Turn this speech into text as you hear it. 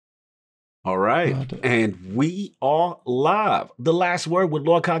All right. And we are live. The Last Word with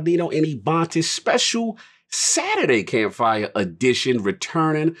Lord Cognito and Ebontis special Saturday Campfire edition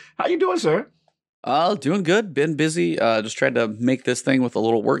returning. How you doing, sir? Doing good. Been busy. Just tried to make this thing with a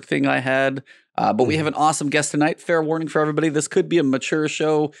little work thing I had. But we have an awesome guest tonight. Fair warning for everybody. This could be a mature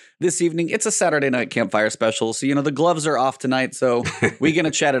show this evening. It's a Saturday night campfire special. So, the gloves are off tonight. So we're going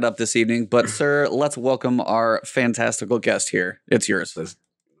to chat it up this evening. But, sir, let's welcome our fantastical guest here. It's yours.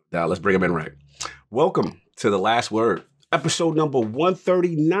 Let's bring him in right. Welcome to The Last Word, episode number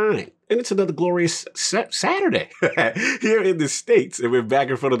 139. And it's another glorious Saturday here in the States. And we're back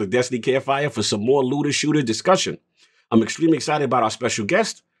in front of the Destiny Campfire for some more looter shooter discussion. I'm extremely excited about our special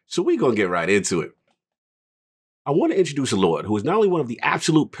guest, so we're going to get right into it. I want to introduce a Lord who is not only one of the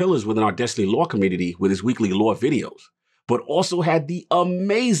absolute pillars within our Destiny lore community with his weekly lore videos, but also had the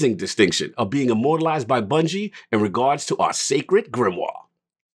amazing distinction of being immortalized by Bungie in regards to our sacred Grimoire.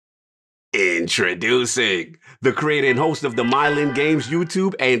 Introducing the creator and host of the Myelin Games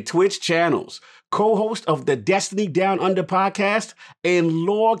YouTube and Twitch channels, co-host of the Destiny Down Under podcast, and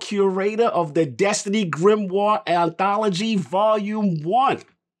lore curator of the Destiny Grimoire Anthology Volume 1.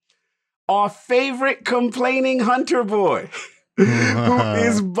 Our favorite complaining hunter boy, who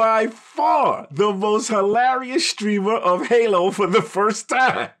is by far the most hilarious streamer of Halo for the first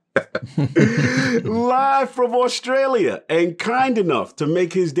time. Live from Australia and kind enough to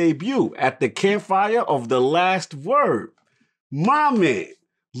make his debut at the Campfire of the Last Word. My man,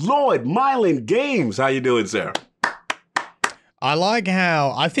 Lord Myelin Games. How you doing, sir? I like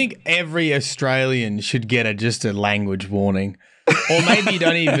how I think every Australian should get just a language warning. Or maybe you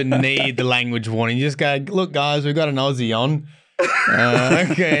don't even need the language warning. You just go, look, guys, we've got an Aussie on.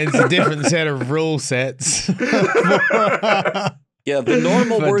 Okay, it's a different set of rule sets. Yeah, the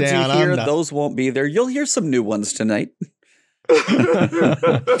normal words you hear, under. Those won't be there. You'll hear some new ones tonight. No,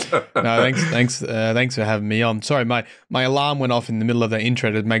 thanks for having me on. Sorry, my alarm went off in the middle of the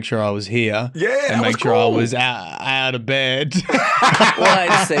intro to make sure I was here. Yeah, and make sure cool. I was out of bed. Well,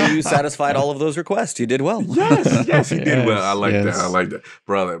 I'd say you satisfied all of those requests. You did well. Yes, he did well. I like yes. that. I like that.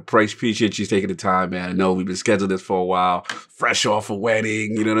 Brother, appreciate you taking the time, man. I know we've been scheduling this for a while. Fresh off a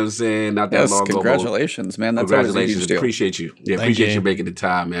wedding, you know what I'm saying? Not that long ago. Congratulations, man. That's Congratulations. Deal. Appreciate you. Yeah, appreciate you making the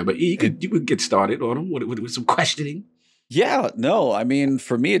time, man. But you could get started on them with some questioning. Yeah, no, I mean,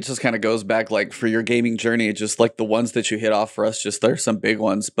 for me, it just kind of goes back, like, for your gaming journey, just like the ones that you hit off for us, just there's some big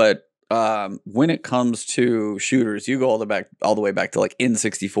ones. But when it comes to shooters, you go all the way back to like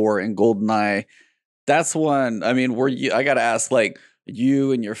N64 and GoldenEye. That's one. I mean, I got to ask, like,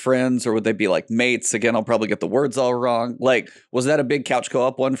 you and your friends, or would they be like mates? Again, I'll probably get the words all wrong. Like, was that a big couch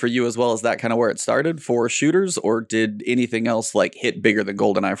co-op one for you as well? Is that kind of where it started for shooters, or did anything else like hit bigger than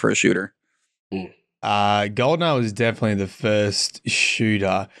GoldenEye for a shooter? GoldenEye was definitely the first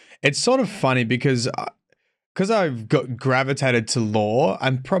shooter. It's sort of funny because I've gravitated to lore.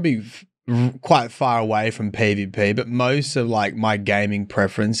 I'm probably quite far away from PvP, but most of like my gaming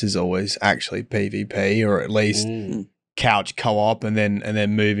preference is always actually PvP, or at least couch co-op, and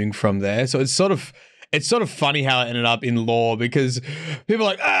then moving from there. So it's sort of funny how it ended up in lore, because people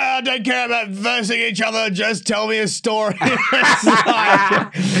are like, I don't care about versing each other, just tell me a story. It's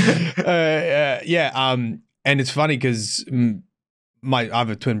like, and it's funny because I have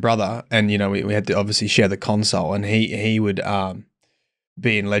a twin brother, and we had to obviously share the console, and he would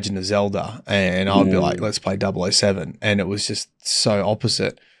be in Legend of Zelda, and I would be like, let's play 007, and it was just so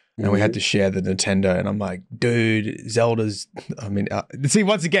opposite. And we had to share the Nintendo, and I'm like, dude, Zelda's, see,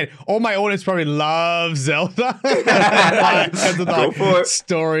 once again, all my audience probably love Zelda because of the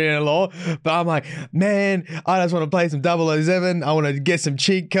story and lore. But I'm like, man, I just want to play some 007. I want to get some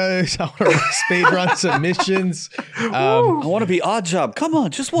cheat codes. I want to speed run some missions. I want to be Odd Job. Come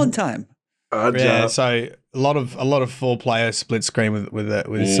on, just one time. Odd Job. So a lot of 4-player split screen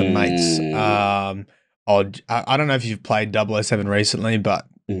with some mates. I don't know if you've played 007 recently, but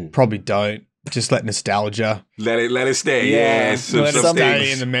probably don't. Just let nostalgia. Let it stay. Yes. Let it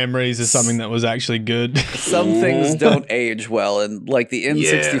stay in the memories of something that was actually good. Some things don't age well, and like the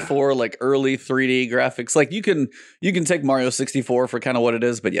N64, like early 3D graphics, like you can take Mario 64 for kind of what it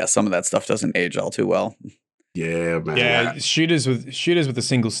is, but yeah, some of that stuff doesn't age all too well. Yeah, man. Yeah, shooters with a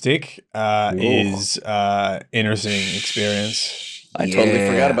single stick is interesting experience. I totally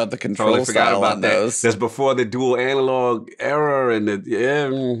forgot about the control style on those. That's before the dual analog era, and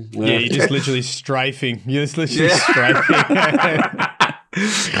you're just literally strafing. You're just literally strafing.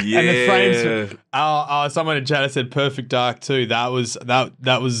 And the frames. Someone in chat said Perfect Dark too. That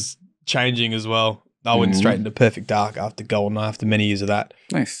was changing as well. I went straight into Perfect Dark after GoldenEye, after many years of that.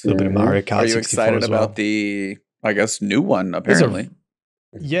 Nice. A little bit of Mario Kart. Are you excited about the, I guess, new one, apparently?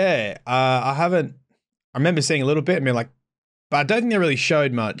 Yeah, I haven't. I remember seeing a little bit and being like, but I don't think they really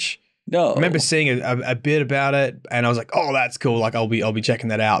showed much. No. I remember seeing a bit about it, and I was like, "Oh, that's cool! Like, I'll be checking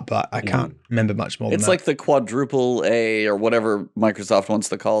that out." But I can't remember much more. It's than like the quadruple A or whatever Microsoft wants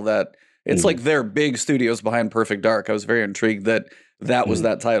to call that. It's like their big studios behind Perfect Dark. I was very intrigued that was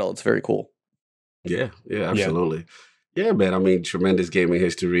that title. It's very cool. Yeah, absolutely. Yeah, man. I mean, tremendous gaming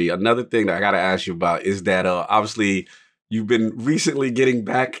history. Another thing that I got to ask you about is that obviously you've been recently getting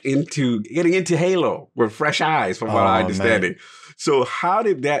into Halo with fresh eyes, from what I understand it. So how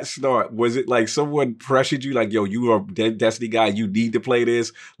did that start? Was it like someone pressured you, like, yo, you are a Destiny guy, you need to play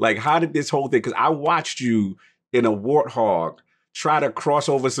this? Like, how did this whole thing? Because I watched you in a Warthog try to cross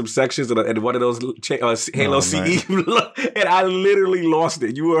over some sections in one of those Halo CE, and I literally lost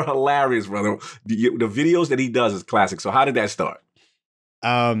it. You were hilarious, brother. The videos that he does is classic. So how did that start?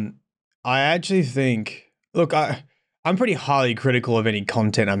 I actually think, look, I'm pretty highly critical of any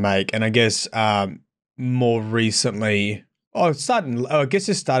content I make, and I guess more recently, I guess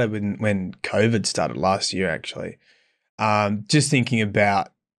it started when COVID started last year, actually. Just thinking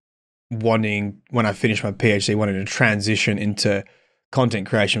about when I finished my PhD, wanting to transition into content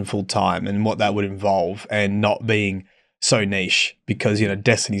creation full time and what that would involve, and not being so niche, because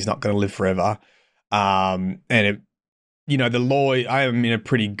Destiny's not going to live forever. And the lore, I am in a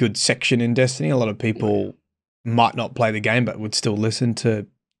pretty good section in Destiny. A lot of people might not play the game, but would still listen to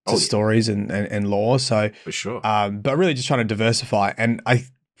stories and lore. So for sure. But really just trying to diversify. And I'm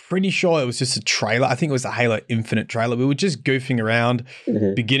pretty sure it was just a trailer. I think it was the Halo Infinite trailer. We were just goofing around,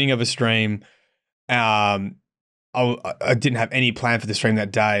 beginning of a stream. I didn't have any plan for the stream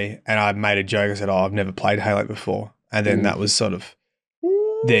that day, and I made a joke. I said, "Oh, I've never played Halo before," and then that was sort of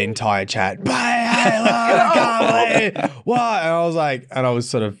the entire chat. Play Halo, I can't play it. What? And I was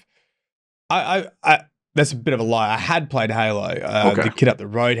sort of, I that's a bit of a lie. I had played Halo. The kid up the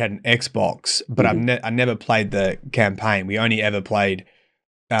road had an Xbox, but I never played the campaign. We only ever played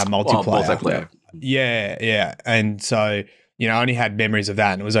multiplayer. Yeah. And so, I only had memories of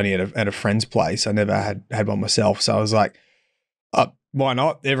that, and it was only at a friend's place. I never had one myself. So I was like, why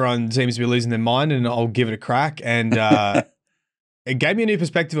not? Everyone seems to be losing their mind, and I'll give it a crack. And it gave me a new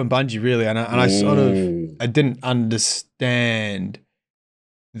perspective on Bungie, really. And I didn't understand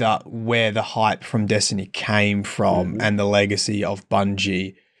where the hype from Destiny came from and the legacy of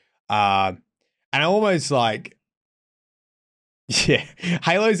Bungie. And I almost like,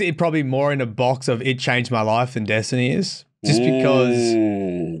 Halo's probably more in a box of it changed my life than Destiny is. Just because,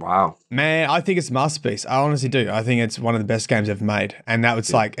 wow, man, I think it's a masterpiece. I honestly do. I think it's one of the best games ever made. And that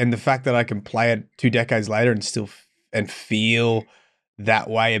was and the fact that I can play it 2 decades later and still and feel that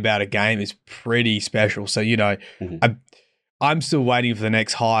way about a game is pretty special. So, I'm still waiting for the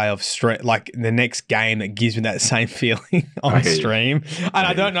next high of like the next game that gives me that same feeling on stream. And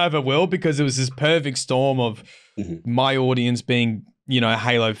I don't know if it will, because it was this perfect storm of my audience being,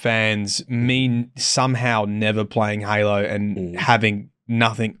 Halo fans, me somehow never playing Halo and having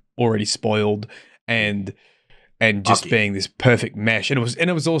nothing already spoiled, and just being this perfect mesh. And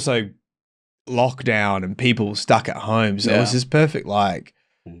it was also lockdown and people stuck at home. So it was this perfect, like,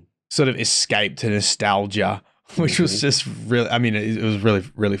 sort of escape to nostalgia, which was just really, it was really,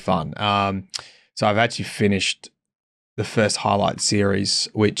 really fun. So I've actually finished the first highlight series,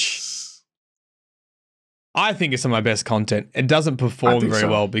 which I think is some of my best content. It doesn't perform very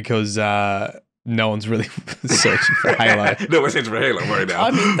well because no one's really searching for Halo. No one's searching for Halo right now.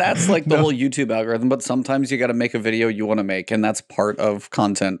 I mean, that's like the whole YouTube algorithm, but sometimes you got to make a video you want to make, and that's part of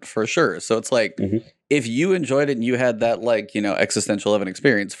content for sure. So it's like, if you enjoyed it and you had that, like, existential of an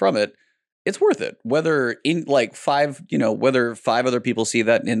experience from it, it's worth it. Whether whether 5 other people see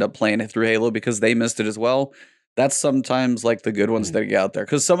that and end up playing it through Halo because they missed it as well, that's sometimes like the good ones that get out there.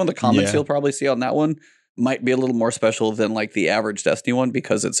 Because some of the comments you'll probably see on that one might be a little more special than like the average Destiny one,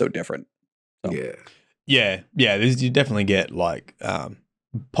 because it's so different. So. Yeah. You definitely get like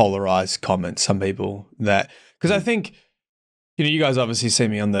polarized comments. Some people that, because I think, you guys obviously see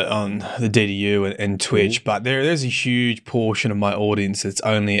me on the DDU and Twitch, but there's a huge portion of my audience that's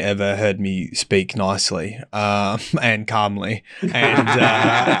only ever heard me speak nicely and calmly, and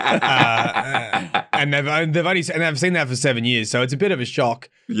I've seen that for 7 years, so it's a bit of a shock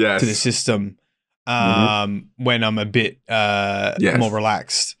to the system when I'm a bit more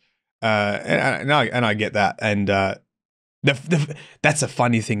relaxed, and I get that, and that's a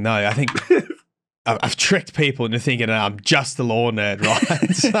funny thing though. I think. I've tricked people into thinking I'm just the lore nerd, right?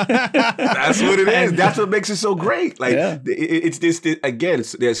 That's what it is. That's what makes it so great. Like it's this again.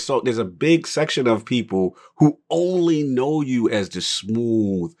 There's a big section of people who only know you as the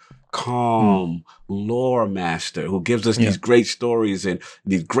smooth, calm lore master who gives us these great stories and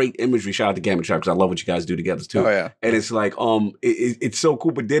these great imagery. Shout out to Gamma Shark because I love what you guys do together too. Oh, yeah. And it's like, it's so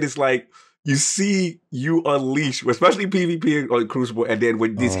cool. But then it's like, you see you unleash, especially PvP on Crucible, and then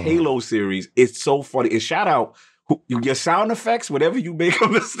with this Halo series, it's so funny. And shout out, your sound effects, whenever you make a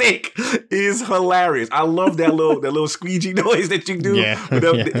mistake, is hilarious. I love that little squeegee noise that you do.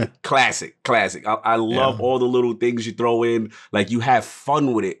 Yeah. Classic. I love all the little things you throw in. Like, you have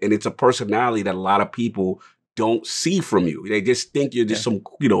fun with it, and it's a personality that a lot of people don't see from you. They just think you're just some,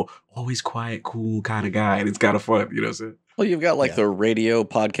 always quiet, cool kind of guy, and it's kind of fun. You know what I'm saying? Well, you've got like the radio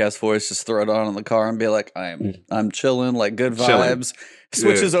podcast voice. Just throw it on in the car and be like, "I'm chilling, like good vibes."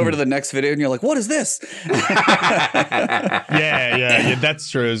 Switches over to the next video, and you're like, "What is this?" yeah, that's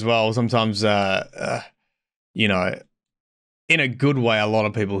true as well. Sometimes, in a good way, a lot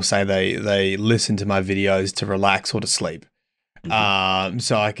of people say they listen to my videos to relax or to sleep. So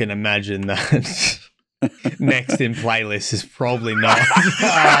I can imagine that next in playlist is probably not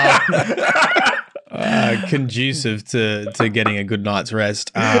conducive to getting a good night's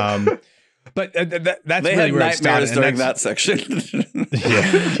rest. But that's they really where it started. During that section.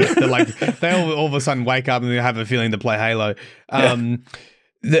 They're like, they all of a sudden wake up and they have a feeling to play Halo.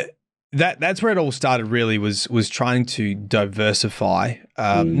 That's where it all started. Really was trying to diversify,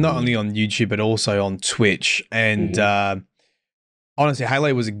 not only on YouTube but also on Twitch. And honestly,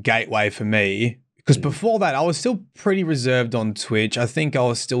 Halo was a gateway for me. Because before that, I was still pretty reserved on Twitch. I think I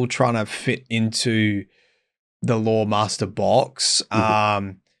was still trying to fit into the Lore Master box.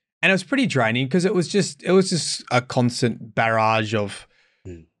 And it was pretty draining because it was just a constant barrage of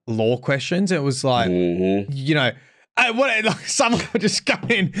lore questions. It was like, someone would just come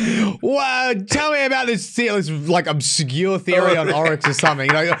in, well, tell me about this like obscure theory on Oryx or something.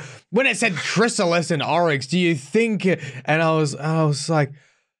 When it said Chrysalis and Oryx, do you think? And I was like,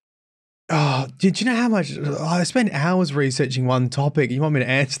 oh, did you know how much I spent hours researching one topic? You want me to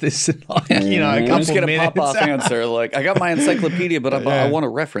answer this in a couple I'm just gonna minutes? pop off answer. Like, I got my encyclopedia, but I want to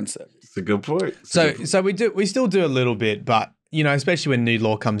reference it. It's a good point. So we still do a little bit, but especially when new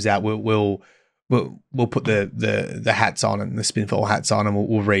lore comes out, we'll put the hats on and the Spinfall hats on, and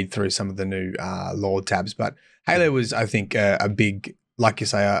we'll read through some of the new lore tabs. But Halo was, I think, a big, like you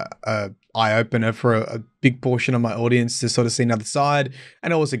say, a eye opener for a big portion of my audience to sort of see another side,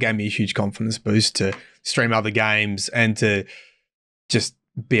 and it also gave me a huge confidence boost to stream other games and to just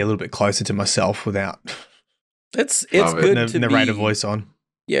be a little bit closer to myself without it's good to narrator be, voice on.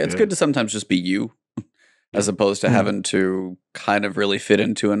 Yeah, it's good to sometimes just be you, as opposed to having to kind of really fit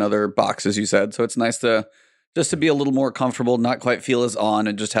into another box, as you said. So it's nice to be a little more comfortable, not quite feel as on,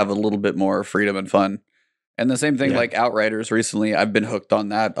 and just have a little bit more freedom and fun. And the same thing, like Outriders recently, I've been hooked on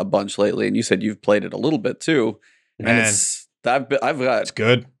that a bunch lately, and you said you've played it a little bit too. Man, and I've got it's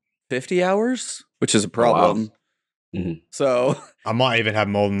good 50 hours, which is a problem. Oh, wow. So I might even have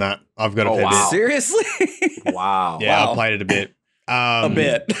more than that. I've got a fair bit. Seriously? Wow. Yeah, Wow. I played it a bit. A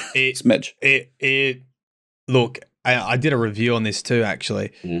bit. Smidge. Look, I did a review on this too,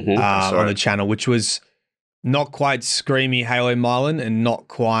 actually, on the channel, which was not quite screamy Halo Myelin and not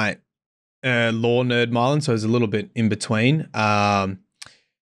quite lore nerd Myelin, so it was a little bit in between. I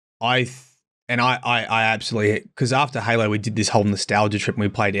absolutely, because after Halo, we did this whole nostalgia trip and we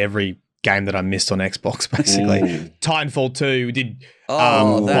played every game that I missed on Xbox, basically. Titanfall 2, we did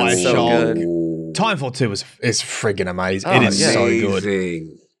that's so good. Titanfall 2 is friggin' amazing. It is so good.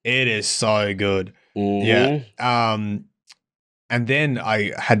 It is so good. Yeah. And then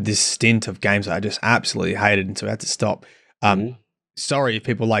I had this stint of games that I just absolutely hated until I had to stop. Sorry if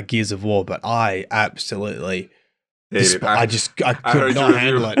people like Gears of War, but I absolutely I could not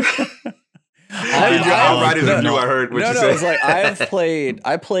handle it. I heard what you said. It's like I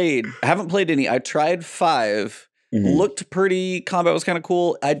haven't played any. I tried 5. Looked pretty. Combat was kind of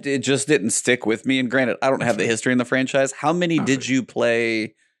cool. It just didn't stick with me. And granted, I don't have the history in the franchise. How many did you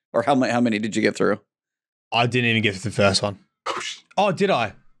play, or how many did you get through? I didn't even get to the first one. Oh, did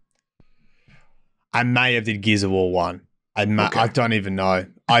I? I may have did Gears of War 1. I don't even know.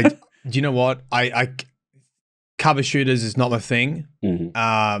 Do you know what? I cover shooters is not my thing.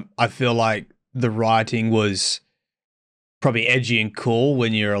 I feel like the writing was probably edgy and cool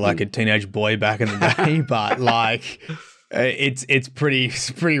when you're like a teenage boy back in the day, but like it's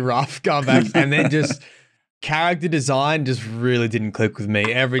pretty rough going back. And then just character design just really didn't click with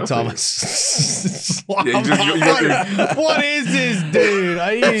me. Every time what is this, dude?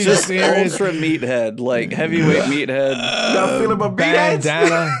 Are you just serious? Ultra meathead, like heavyweight meathead. Y'all feeling my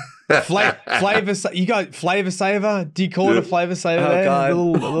bandana. Flavor. You got Flavor Saver. Do you call it a Flavor Saver? Oh, there?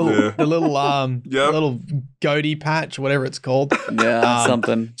 God. The little goatee patch, whatever it's called. Yeah,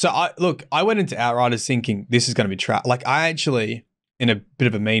 something. So I went into Outriders thinking this is going to be trap. Like I actually, in a bit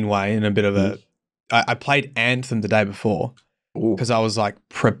of a mean way, in a bit of a, I played Anthem the day before. Because I was like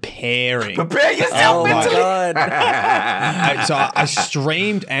preparing. Prepare yourself. Oh my God. So I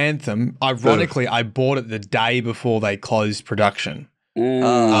streamed Anthem. Ironically, I bought it the day before they closed production. And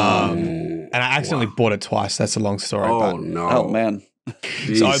I accidentally bought it twice. That's a long story. Oh, no. Oh, man.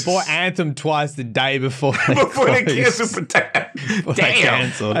 So I bought Anthem twice the day before they canceled Damn.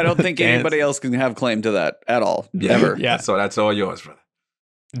 Damn. I don't think anybody else can have claim to that at all. Ever. Yeah. So that's all yours, brother.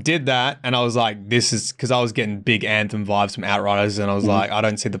 Did that, and I was like, this is because I was getting big Anthem vibes from Outriders, and I was like, I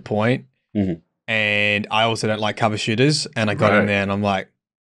don't see the point. And I also don't like cover shooters, and I got in there, and I'm like,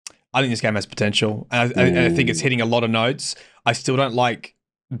 I think this game has potential, and I think it's hitting a lot of notes. I still don't like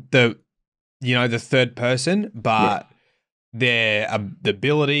the third person, but the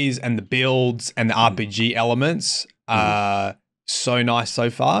abilities and the builds and the RPG elements are so nice so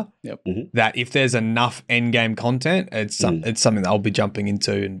far that if there's enough end game content, it's something that I'll be jumping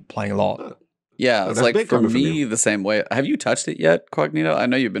into and playing a lot. Yeah, it's like for me the same way. Have you touched it yet, Cognito? I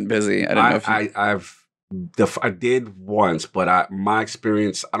know you've been busy. I don't know if I did once, but my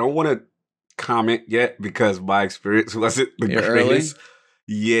experience, I don't want to comment yet because my experience wasn't the greatest.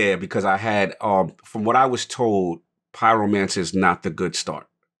 Yeah, because I had from what I was told, Pyromancer is not the good start.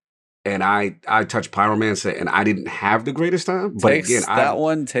 And I touched Pyromancer and I didn't have the greatest time. But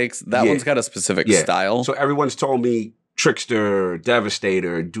one's got a specific style. So everyone's told me Trickster,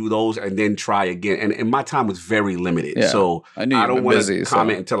 Devastator, do those and then try again. And my time was very limited. Yeah. So I don't want to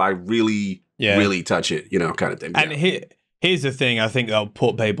comment until I really touch it, kind of thing. And here's the thing I think that'll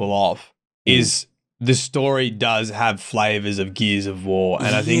put people off is the story does have flavors of Gears of War.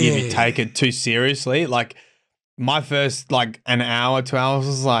 And I think if you take it too seriously, like my first an hour, 2 hours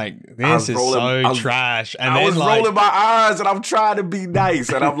was like, this is so trash. And I was rolling my eyes and I'm trying to be nice.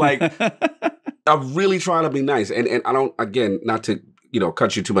 And I'm like, I'm really trying to be nice. And I don't, again, not to,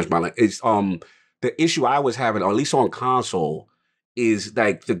 cut you too much, Myelin. It's the issue I was having, or at least on console, is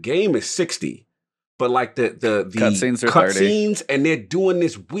like the game is 60. But like the cutscenes are 30. Cutscenes, and they're doing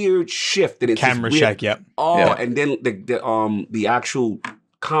this weird shift. And it's camera shake, and then the actual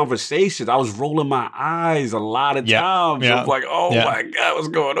conversations, I was rolling my eyes a lot of times. I was like, my God, what's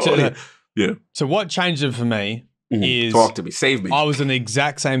going on? So what changed it for me is... Talk to me. Save me. I was in the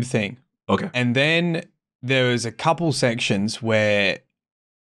exact same thing. Okay. And then there was a couple sections where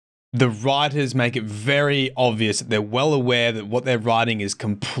the writers make it very obvious that they're well aware that what they're writing is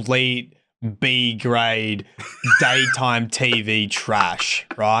complete B-grade daytime TV trash,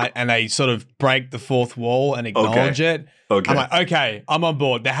 right? And they sort of break the fourth wall and acknowledge it. Okay. I'm like, okay, I'm on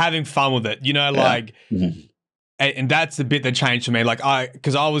board. They're having fun with it, and that's the bit that changed for me. Like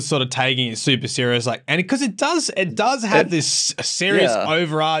because I was sort of taking it super serious, and because it does have this serious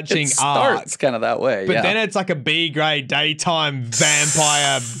overarching arc. It's kind of that way, but then it's like a B-grade daytime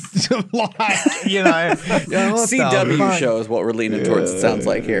vampire, CW show is what we're leaning towards. It sounds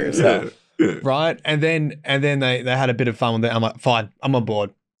like here, so. Right, and then they had a bit of fun with it. I'm like, fine, I'm on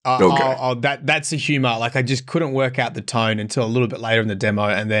board. That's the humor. Like I just couldn't work out the tone until a little bit later in the demo,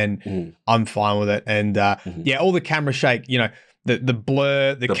 and then I'm fine with it. And all the camera shake, the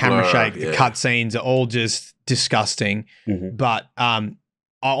blur, the camera shake, the cutscenes are all just disgusting. But I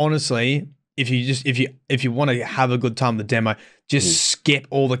honestly, if you want to have a good time with the demo, just skip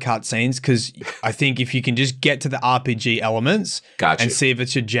all the cutscenes, because I think if you can just get to the RPG elements and see if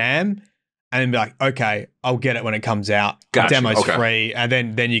it's your jam. And then be like, okay, I'll get it when it comes out. Demo's free, and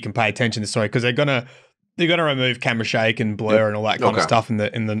then you can pay attention to the story, because they're gonna remove camera shake and blur and all that kind of stuff in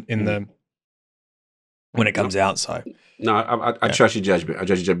the when it comes out. So no, I trust your judgment. I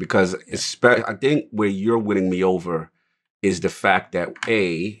trust your judgment because I think where you're winning me over is the fact that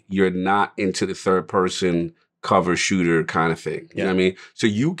you're not into the third person cover shooter kind of thing. You know what I mean? So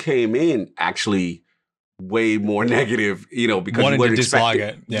you came in actually way more negative, because wanted you wouldn't to dislike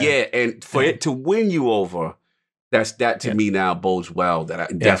expect it. Yeah, and for it to win you over, that to me now bodes well. That I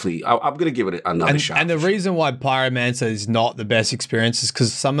definitely, I'm going to give it another shot. And the reason why Pyromancer is not the best experience is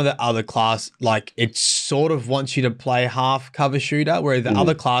because some of the other class, it sort of wants you to play half cover shooter, where the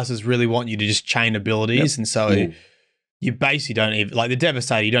other classes really want you to just chain abilities, and so you basically don't even, like the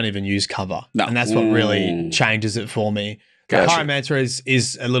Devastator, you don't even use cover, and that's what really changes it for me. Gotcha. Pyromancer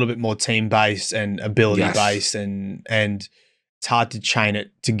is a little bit more team based and ability based, and it's hard to chain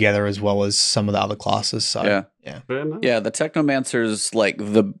it together as well as some of the other classes. So the Technomancer's like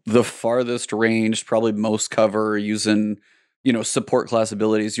the farthest range, probably most cover, using support class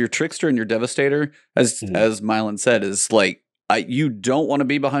abilities. Your Trickster and your Devastator, as Myelin said, is like you don't want to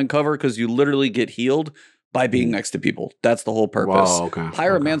be behind cover because you literally get healed by being next to people. That's the whole purpose. Whoa, okay.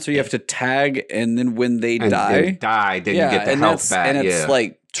 Pyromancer, you have to tag, and then when they die, then you get the health back. And it's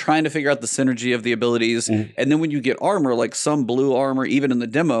like trying to figure out the synergy of the abilities. And then when you get armor, like some blue armor, even in the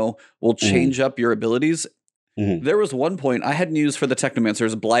demo, will change up your abilities. There was one point I hadn't used for the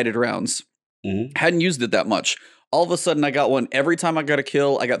Technomancers, Blighted Rounds. Hadn't used it that much. All of a sudden, I got one. Every time I got a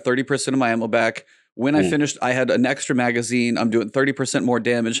kill, I got 30% of my ammo back. When I finished, I had an extra magazine. I'm doing 30% more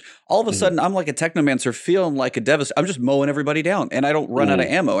damage. All of a sudden, I'm like a Technomancer, feeling like a Devastator. I'm just mowing everybody down, and I don't run out of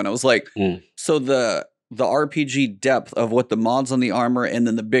ammo. And I was like, so the RPG depth of what the mods on the armor and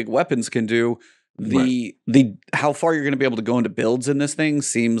then the big weapons can do, the how far you're going to be able to go into builds in this thing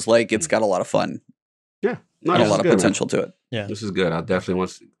seems like it's got a lot of fun. Yeah. No, a lot of potential to it. Yeah. This is good. I'll definitely,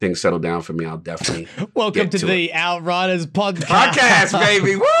 once things settle down for me, I'll definitely Welcome to the Outriders podcast.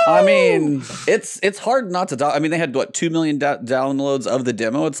 Baby. Woo! I mean, it's hard not to talk. I mean, they had, 2 million downloads of the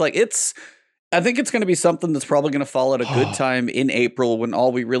demo. It's like, I think it's going to be something that's probably going to fall at a good time in April, when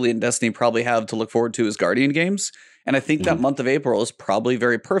all we really in Destiny probably have to look forward to is Guardian games. And I think that month of April is probably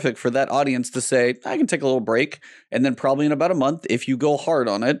very perfect for that audience to say, I can take a little break. And then probably in about a month, if you go hard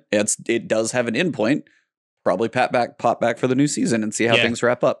on it, it does have an endpoint. Probably pop back for the new season and see how things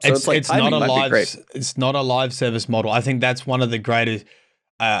wrap up. So it's not a live. It's not a live service model. I think that's one of the greatest.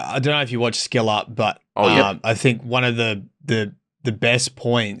 I don't know if you watch Skill Up, but I think one of the best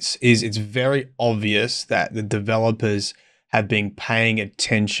points is it's very obvious that the developers have been paying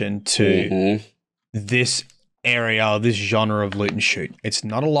attention to this area, this genre of loot and shoot. It's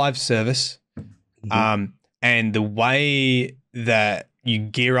not a live service, and the way that you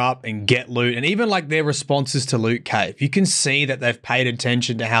gear up and get loot, and even like their responses to Loot Cave, you can see that they've paid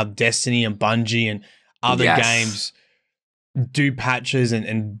attention to how Destiny and Bungie and other games do patches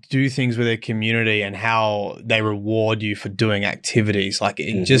and do things with their community, and how they reward you for doing activities. Like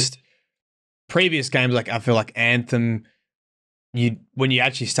it just previous games, like I feel like Anthem, when you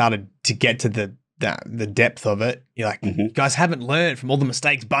actually started to get to the depth of it, you're like, you guys haven't learned from all the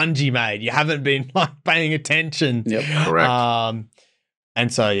mistakes Bungie made. You haven't been like paying attention. Yep. Correct.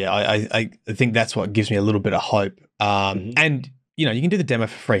 And so, I think that's what gives me a little bit of hope. And, you can do the demo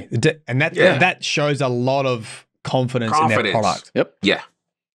for free. And that shows a lot of confidence in their product. Yep. Yeah.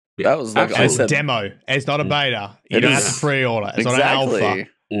 That was like I It's said. a demo. It's not a beta. You don't have to pre-order. It's not an alpha.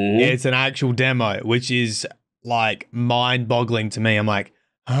 It's an actual demo, which is like mind-boggling to me. I'm like,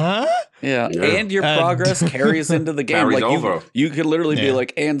 huh? Yeah. And your progress carries into the game. Carries like over. You could literally be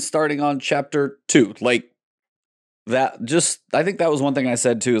like, and starting on chapter 2, like, I think that was one thing I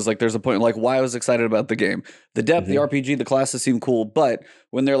said too, is like there's a point like why I was excited about the game. The depth, the RPG, the classes seem cool, but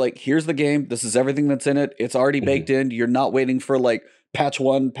when they're like, here's the game, this is everything that's in it, it's already baked in, you're not waiting for like patch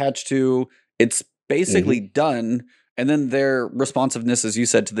 1, patch 2, it's basically done. And then their responsiveness, as you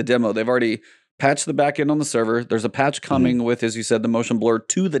said, to the demo, they've already patched the back end on the server. There's a patch coming with, as you said, the motion blur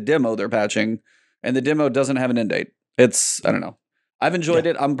to the demo they're patching, and the demo doesn't have an end date. I don't know. I've enjoyed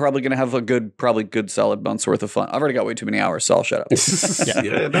it. I'm probably going to have a good solid month's worth of fun. I've already got way too many hours, so I'll shut up. This is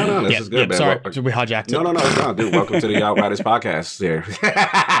good, man. Sorry, we hijacked it. No, it's not, dude. Welcome to the Outriders podcast here.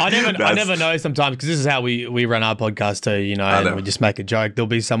 I never know sometimes, because this is how we run our podcast too, and we just make a joke. There'll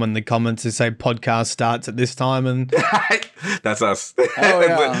be someone in the comments who say podcast starts at this time, and that's us. Oh,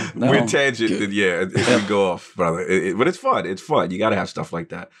 yeah. We're tangent, and we go off, brother. But it's fun. It's fun. You got to have stuff like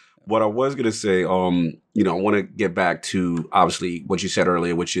that. What I was going to say, I want to get back to, obviously, what you said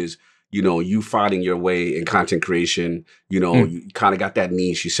earlier, which is, you finding your way in content creation. You kind of got that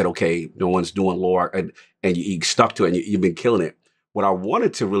niche. You said, okay, no one's doing lore, and you stuck to it, and you've been killing it. What I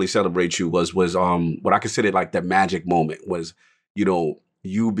wanted to really celebrate you was what I considered like the magic moment was,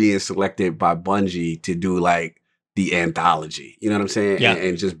 you being selected by Bungie to do like the anthology. You know what I'm saying? Yeah.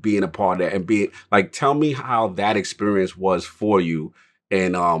 And just being a part of that, and being like, tell me how that experience was for you.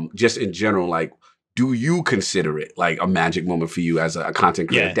 And just in general, like, do you consider it like a magic moment for you as a content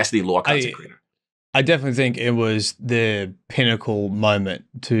creator, Destiny lore content creator? I definitely think it was the pinnacle moment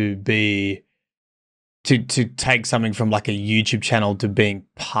to take something from like a YouTube channel to being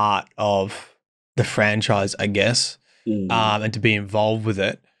part of the franchise, I guess, and to be involved with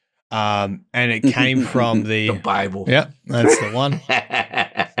it. And it came from the Bible. Yeah, that's the one.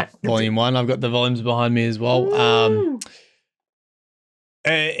 Volume 1. I've got the volumes behind me as well.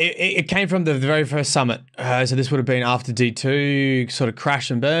 It came from the very first summit. So this would have been after D2 sort of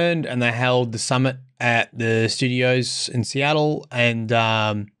crashed and burned, and they held the summit at the studios in Seattle. And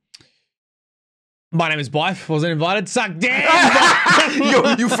My name is Bife. Wasn't invited. Suck dick.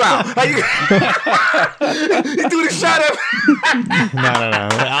 Yo, you foul. How you threw the shot at me. No.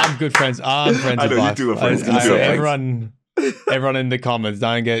 I'm good friends. I'm friends with know you Bife. two are friends. You two are friends. Everyone in the comments,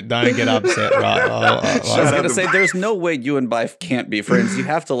 don't get upset, right? I was gonna say, there's no way you and Bife can't be friends. You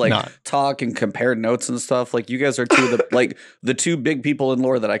have to talk and compare notes and stuff. Like you guys are two of the the two big people in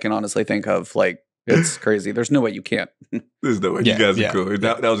lore that I can honestly think of. Like it's crazy. There's no way you can't. There's no way. You guys are cool.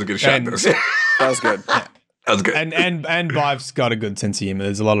 That was a good shot. Though. That was good. That was good. And Bife's got a good sense of humor.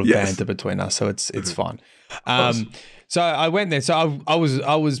 There's a lot of banter between us, so it's fun. Awesome. So I went there. So I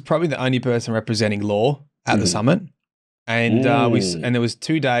was probably the only person representing lore at the summit. And and there was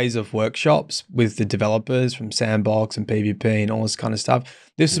 2 days of workshops with the developers from Sandbox and PvP and all this kind of stuff.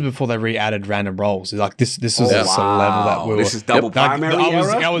 This is before they re-added random roles. Like this was the sort of level that we were. This is double primary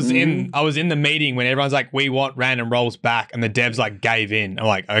era? I was in the meeting when everyone's like, we want random roles back, and the devs like gave in. I'm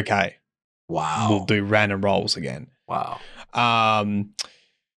like, okay, wow, we'll do random roles again. Wow.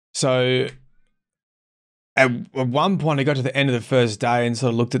 So at one point, I got to the end of the first day and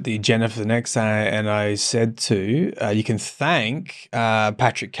sort of looked at the agenda for the next day, and I said to, you can thank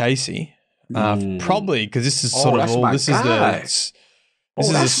Patrick Casey, probably because this is sort of all, this is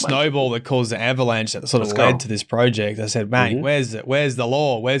a snowball that caused the avalanche that sort of led to this project. I said, mate, where's the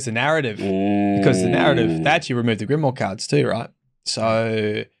lore? Where's the narrative? Because the narrative, they actually removed the Grimoire cards too, right?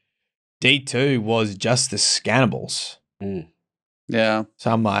 So D2 was just the scannables. Yeah.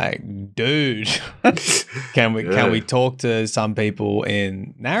 So I'm like, dude, can we talk to some people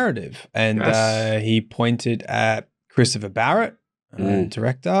in narrative? And he pointed at Christopher Barrett,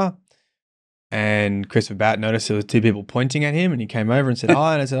 director, and Christopher Barrett noticed there was 2 people pointing at him, and he came over and said,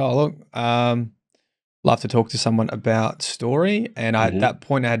 hi, and I said, oh, look, love to talk to someone about story. And at that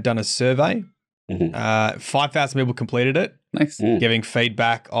point, I had done a survey. 5,000 people completed it. Nice. Giving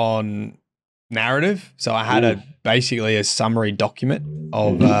feedback on narrative. So I had basically a summary document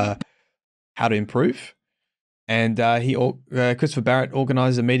of how to improve. And Christopher Barrett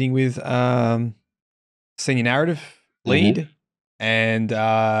organized a meeting with senior narrative lead, and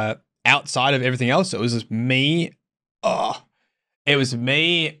outside of everything else, it was just me. It was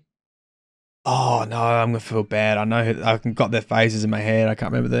me. Oh no, I'm gonna feel bad. I know I've got their faces in my head. I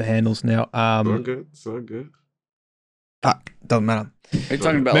can't remember their handles now. So good. Doesn't matter. Are you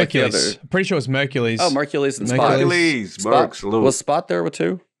talking about Mercules? like the other? I'm pretty sure it's Mercules. Oh, Mercules and Spot. Mercs. Was Spot there with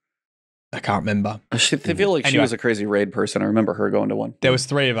 2? I can't remember. I feel like she was a crazy raid person. I remember her going to one. There was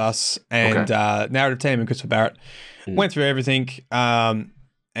 3 of us, and narrative team and Christopher Barrett went through everything. And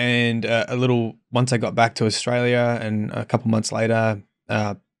once I got back to Australia, and a couple months later,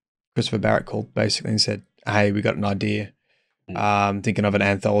 Christopher Barrett called basically and said, "Hey, we got an idea. Thinking of an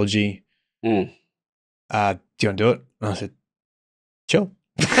anthology. Do you want to do it?" And I said, "Sure."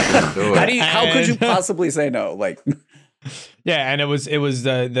 How could you possibly say no? Like, yeah, and it was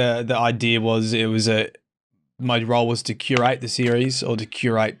the idea was my role was to curate the series, or to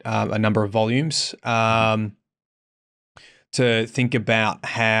curate a number of volumes, to think about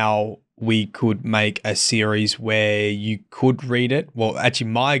how we could make a series where you could read it. Well, actually,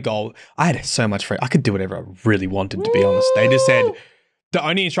 my goal, I had so much free. I could do whatever I really wanted, to be honest. They just said, the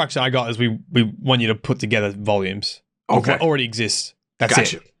only instruction I got is we want you to put together volumes of what already exists.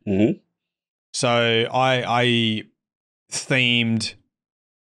 That's it. Mm-hmm. So I themed,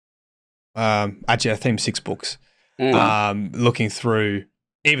 I themed 6 books. Looking through,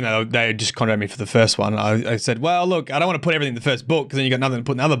 even though they just contacted me for the first one, I said, well, look, I don't want to put everything in the first book because then you got nothing to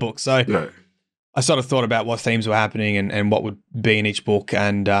put in other books. So I sort of thought about what themes were happening and what would be in each book,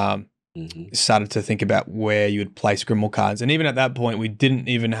 and started to think about where you would place Grimoire cards. And even at that point, we didn't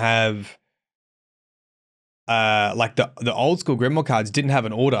even have, like the old school Grimoire cards didn't have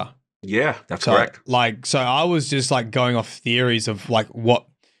an order. Yeah, that's correct. So I was just like going off theories of like what,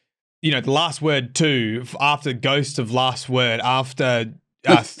 the Last Word 2, after Ghost of Last Word, after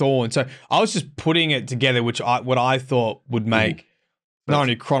Thorn. So I was just putting it together, what I thought would make not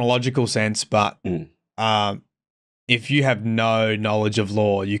only chronological sense, but if you have no knowledge of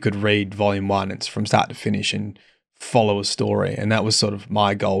lore, you could read volume 1. It's from start to finish and follow a story. And that was sort of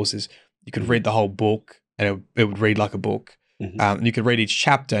my goals, is you could read the whole book and it would read like a book. And you could read each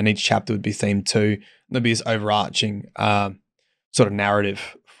chapter, and each chapter would be themed too. There'd be this overarching sort of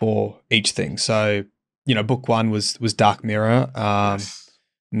narrative for each thing. So, book 1 was Dark Mirror. And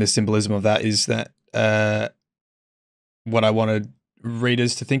the symbolism of that is that what I wanted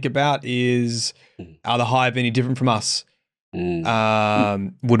readers to think about is, are the Hive any different from us? Do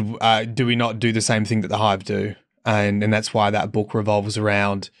we not do the same thing that the Hive do? And that's why that book revolves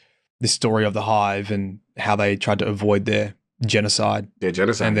around the story of the Hive and how they tried to avoid their genocide.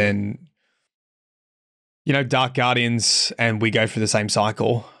 And then Dark Guardians, and we go through the same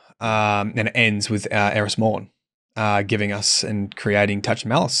cycle, and it ends with Eris Morn giving us and creating Touch of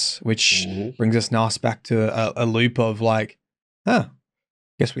Malice, which brings us nice back to a loop of like,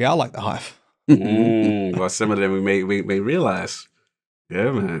 guess we are like the Hive. Well, some of them we may realize.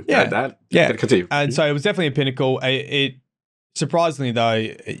 Yeah, man. Yeah. Continue. And so it was definitely a pinnacle. It surprisingly though,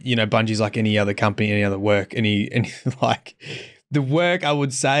 Bungie's like any other company, any other work, any like the work I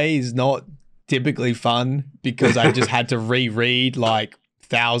would say is not typically fun because I just had to reread like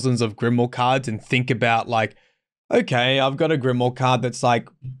thousands of Grimoire cards and think about like, okay, I've got a Grimoire card that's like,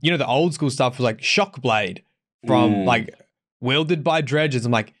 the old school stuff was like Shockblade from like wielded by dredges.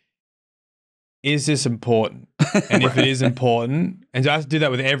 I'm like, is this important? And if it is important, and so I have to do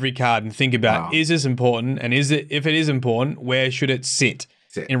that with every card and think about, is this important? And if it is important, where should it sit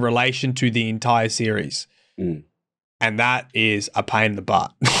in relation to the entire series? And that is a pain in the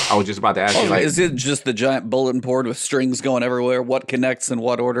butt. I was just about to ask you, like, is it just the giant bulletin board with strings going everywhere? What connects in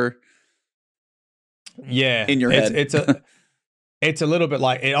what order? Yeah, in your head. It's a little bit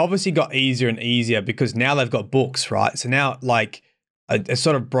like, it obviously got easier and easier because now they've got books, right? So now like I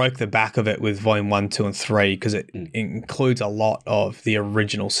sort of broke the back of it with volume 1, 2, and 3 because it includes a lot of the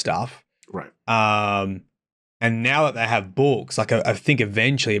original stuff. Right. And now that they have books, like I think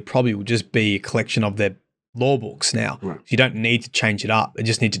eventually it probably will just be a collection of their lore books now. Right. You don't need to change it up. You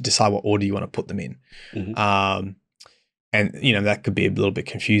just need to decide what order you want to put them in. And that could be a little bit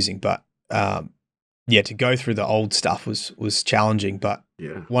confusing, but to go through the old stuff was challenging. But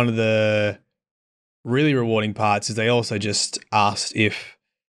one of the really rewarding parts is they also just asked if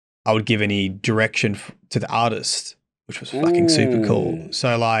I would give any direction to the artist, which was fucking super cool.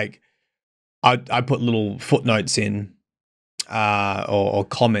 So like I put little footnotes in or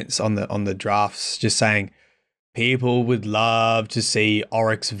comments on the drafts just saying people would love to see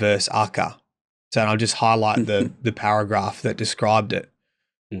Oryx versus Akka. So I'll just highlight the paragraph that described it.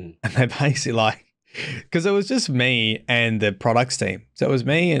 And they're basically like, because it was just me and the products team. So it was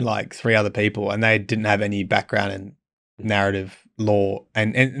me and like 3 other people, and they didn't have any background in narrative lore.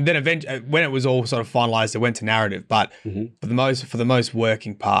 And then eventually, when it was all sort of finalized, it went to narrative. But for the most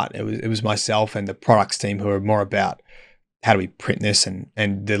working part, it was myself and the products team who were more about how do we print this and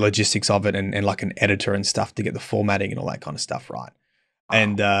the logistics of it and like an editor and stuff to get the formatting and all that kind of stuff right.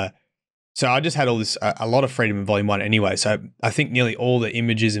 And so I just had all this a lot of freedom in volume 1 anyway. So I think nearly all the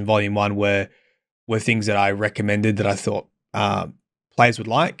images in volume 1 were things that I recommended that I thought players would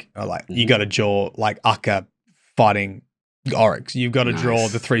like. Or like you got to draw like Akka fighting Oryx. You've got to draw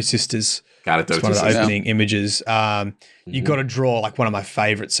the 3 sisters. Got it. It's one of the opening images. You got to draw like one of my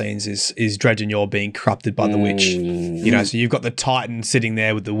favorite scenes is Dredge and Yor being corrupted by the witch. So you've got the Titan sitting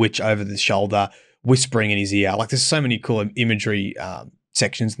there with the witch over the shoulder, whispering in his ear. Like there's so many cool imagery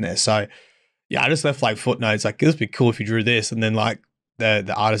sections in there. So I just left like footnotes. Like this would be cool if you drew this, and then like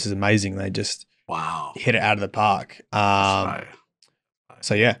the artist is amazing. They just hit it out of the park.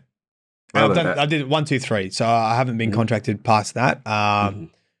 So yeah. I did 1, 2, 3. So I haven't been contracted past that.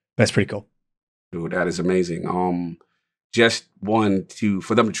 That's pretty cool. Dude, that is amazing. Just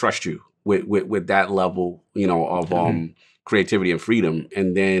for them to trust you with that level, of creativity and freedom.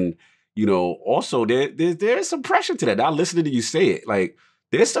 And then, also there's some pressure to that. Now listening to you say it, like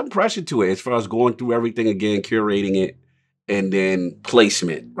there's some pressure to it as far as going through everything again, curating it, and then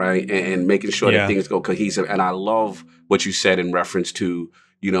placement, right? And making sure that things go cohesive. And I love what you said in reference to,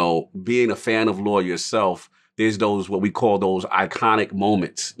 being a fan of lore yourself. There's those, what we call those iconic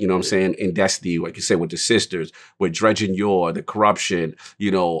moments, you know what I'm saying, in Destiny, like you said, with the sisters, with Dredge and Yor, the corruption,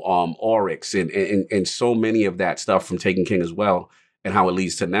 Oryx, and so many of that stuff from Taken King as well, and how it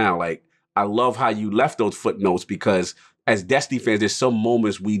leads to now. Like, I love how you left those footnotes because as Destiny fans, there's some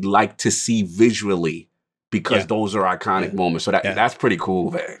moments we'd like to see visually because those are iconic moments. So that's pretty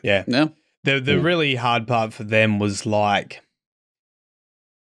cool, man. Yeah. The really hard part for them was like,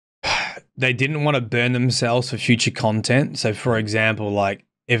 they didn't want to burn themselves for future content. So, for example, like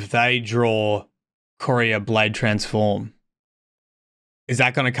if they draw Courier Blade Transform, is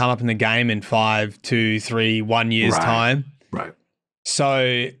that going to come up in the game in 5, 2, 3, 1 year's time? Right.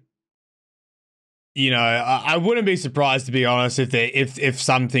 So, I wouldn't be surprised, to be honest, if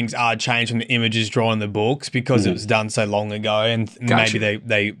some things are changed from the images drawn in the books because it was done so long ago, and maybe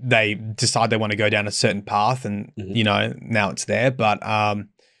they decide they want to go down a certain path, and now it's there. But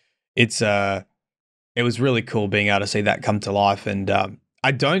it was really cool being able to see that come to life. And I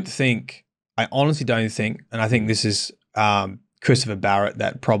honestly don't think, and I think this is Christopher Barrett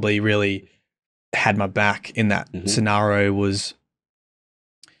that probably really had my back in that scenario, was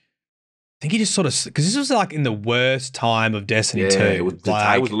think he just sort of, because this was like in the worst time of Destiny 2. The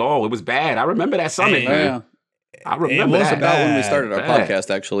tide was low. It was bad. I remember that summit, man. I remember it was that. about when we started our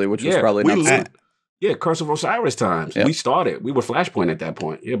podcast, actually, which was probably not. Yeah, Curse of Osiris times. Yep. We started. We were Flashpoint at that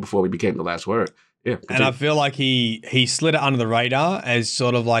point. Yeah, before we became the last word. Yeah, and I feel like he slid it under the radar as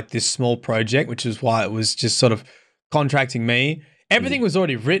sort of like this small project, which is why it was just sort of contracting me. Everything was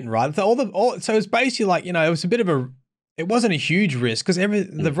already written, right? So it was basically like, it was a bit of it wasn't a huge risk because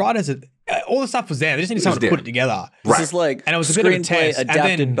the writers, all the stuff was there. They just needed someone to put it together. This is like, and it was a bit of a test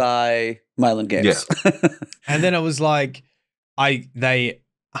adapted by Myelin Games. Yeah. And then it was like, they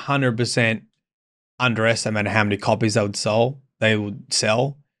 100% underestimated how many copies they would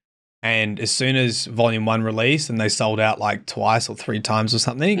sell. And as soon as Volume 1 released and they sold out like twice or 3 times or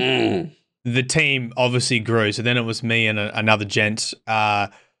something, the team obviously grew. So then it was me and another gent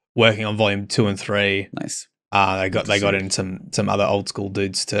working on Volume 2 and 3. Nice. They got in some other old school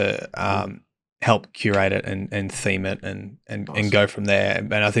dudes to help curate it and theme it and go from there.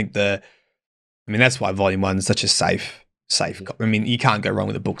 And I think that's why Volume 1 is such a safe. I mean, you can't go wrong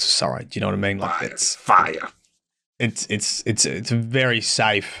with the Books of Sorrow. Do you know what I mean? Like it's fire. It's a very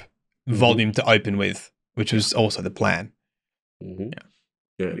safe volume to open with, which was also the plan. Mm-hmm.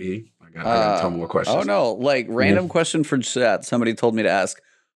 Yeah. E. I got a ton more questions. Oh no! Like random question for chat. Somebody told me to ask: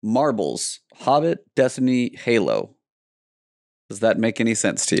 Marbles, Hobbit, Destiny, Halo. Does that make any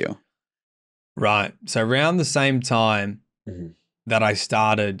sense to you? Right. So around the same time that I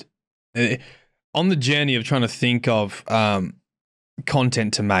started on the journey of trying to think of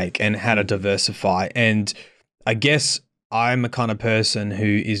content to make and how to diversify, and I guess I'm a kind of person who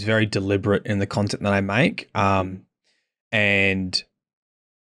is very deliberate in the content that I make, and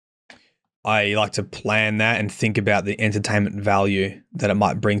I like to plan that and think about the entertainment value that it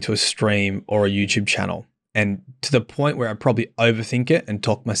might bring to a stream or a YouTube channel, and to the point where I probably overthink it and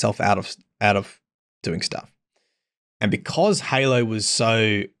talk myself out of doing stuff. And because Halo was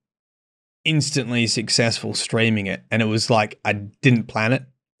so instantly successful streaming it, and it was like I didn't plan it,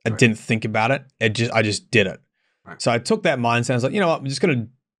 I didn't think about it, I just did it. Right. So I took that mindset. I was like, you know what, I'm just going to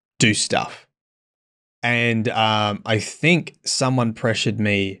do stuff. And I think someone pressured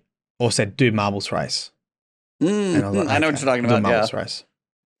me or said, do Marbles Race. And I was like, I know what you're talking about. Marbles Race.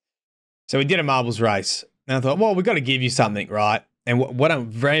 So we did a Marbles Race. And I thought, well, we've got to give you something, right? And when I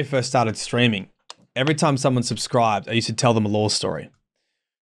very first started streaming, every time someone subscribed, I used to tell them a lore story.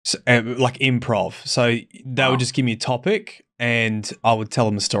 So, like improv. So they would just give me a topic and I would tell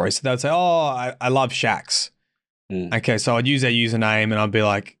them a story. So they would say, oh, I love Shax. Okay, so I'd use their username and I'd be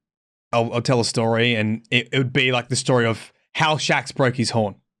like, I'll tell a story, and it would be like the story of how Shax broke his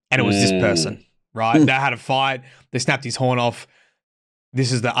horn. And it was this person, right? They had a fight, they snapped his horn off.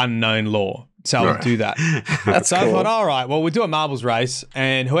 This is the unknown lore. So I would do that. So cool. I thought, all right, well, we'll do a Marbles Race,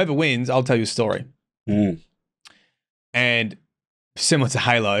 and whoever wins, I'll tell you a story. And similar to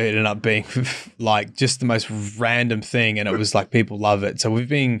Halo, it ended up being like just the most random thing, and it was like people love it. So we've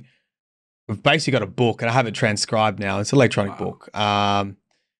basically got a book, and I have it transcribed now. It's an electronic book.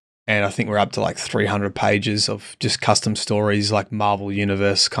 And I think we're up to like 300 pages of just custom stories, like Marvel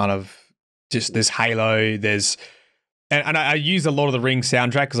Universe kind of just there's Halo, there's and I use a Lord of the Rings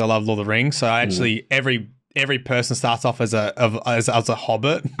soundtrack because I love Lord of the Rings. So I actually every person starts off as a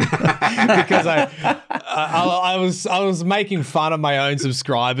hobbit because I was making fun of my own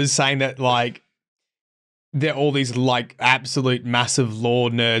subscribers, saying that like they're all these like absolute massive lore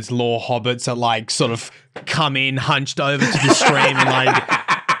nerds, lore hobbits that like sort of come in hunched over to the stream and like,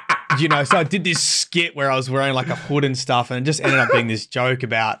 you know, so I did this skit where I was wearing like a hood and stuff, and it just ended up being this joke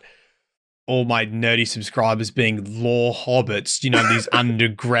about all my nerdy subscribers being lore hobbits, you know, these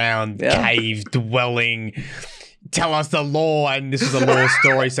underground cave dwelling, tell us the lore, and this is a lore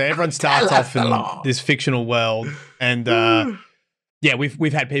story. So everyone starts off in this fictional world, and yeah,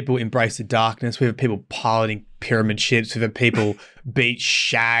 we've had people embrace the darkness. We've had people piloting pyramid ships. We've had people beat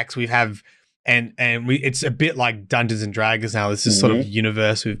shacks. It's a bit like Dungeons and Dragons now. This is sort of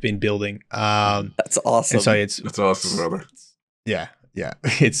universe we've been building. That's awesome. And so that's awesome, brother. Yeah,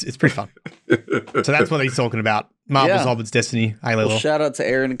 it's pretty fun. So that's what he's talking about. Marvel's Hobbits, Destiny, Halo. Well, shout out to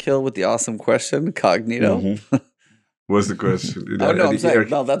Aaron and Kill with the awesome question, Cognito. What's the question? Oh no, I'm saying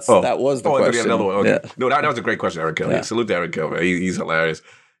that was the question. Another one. Okay. Yeah. No, that was a great question, Aaron Kill. Yeah. Salute to Aaron Kill, man. He's hilarious.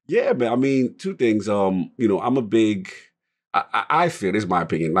 Yeah, man. I mean, two things. You know, I'm a big. I feel, this is my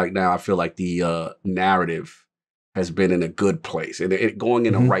opinion. Like now, I feel like the narrative has been in a good place and it going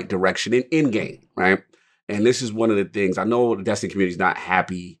in the right direction in game, right? And this is one of the things. I know the Destiny community is not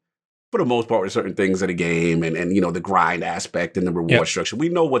happy for the most part with certain things of the game and you know, the grind aspect and the reward structure. We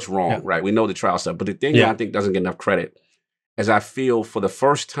know what's wrong, right? We know the trial stuff. But the thing that I think doesn't get enough credit is I feel for the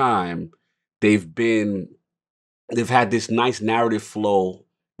first time they've had this nice narrative flow,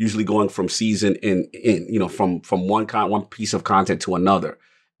 usually going from season from one piece of content to another.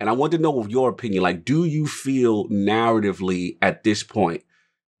 And I want to know your opinion. Like, do you feel narratively at this point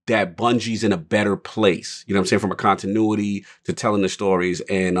that Bungie's in a better place? You know what I'm saying? From a continuity to telling the stories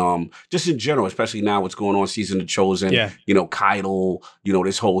and just in general, especially now what's going on, Season of the Chosen, Keitel,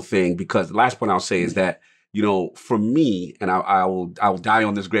 this whole thing. Because the last point I'll say is that, for me, and I will die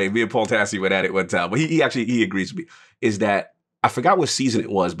on this grave. Me and Paul Tassi went at it one time, but he agrees with me, is that I forgot what season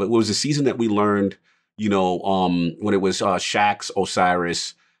it was, but it was a season that we learned, when it was Shaxx,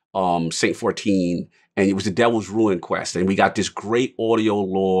 Osiris, Saint 14, and it was the Devil's Ruin quest, and we got this great audio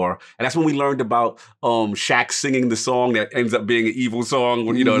lore, and that's when we learned about Shaxx singing the song that ends up being an evil song,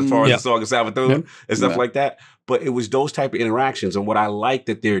 as far as the Song of Savathun and stuff like that. But it was those type of interactions, and what I like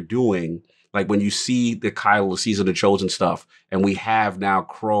that they're doing, like when you see the Keitel, the Season of the Chosen stuff, and we have now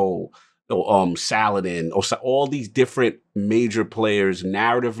Crow, Saladin, all these different major players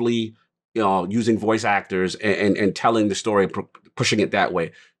narratively, using voice actors and telling the story, pushing it that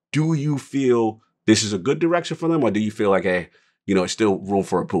way. Do you feel this is a good direction for them, or do you feel like, hey, it's still room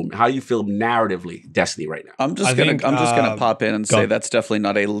for improvement? How do you feel narratively, Destiny, right now? I'm just gonna pop in and say that's definitely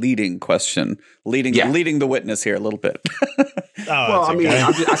not a leading question. Leading the witness here a little bit. Well, I mean,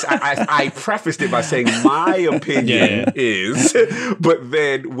 I prefaced it by saying my opinion is, but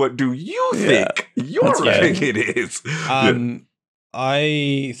then what do you think your opinion is?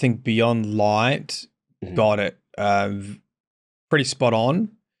 I think Beyond Light got it pretty spot on.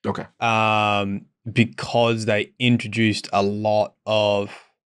 Okay. Because they introduced a lot of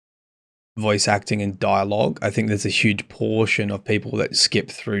voice acting and dialogue. I think there's a huge portion of people that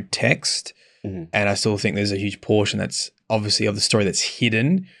skip through text. And I still think there's a huge portion that's obviously of the story that's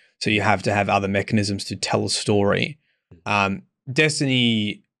hidden. So you have to have other mechanisms to tell a story.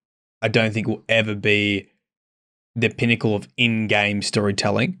 Destiny, I don't think will ever be the pinnacle of in-game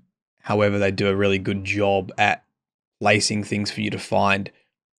storytelling. However, they do a really good job at placing things for you to find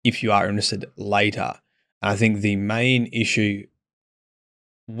if you are interested later. And I think the main issue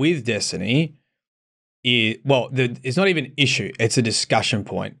with Destiny is, it's not even an issue, it's a discussion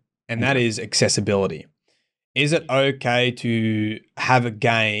point, and that is accessibility. Is it okay to have a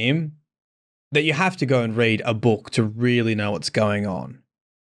game that you have to go and read a book to really know what's going on?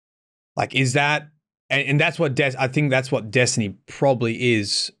 Like, is that, and that's what I think that's what Destiny probably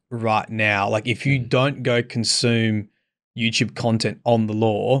is right now. Like, if you don't go consume YouTube content on the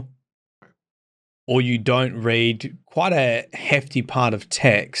lore, or you don't read quite a hefty part of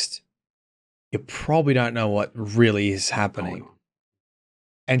text, you probably don't know what really is happening.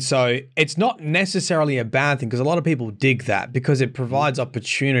 And so it's not necessarily a bad thing, because a lot of people dig that because it provides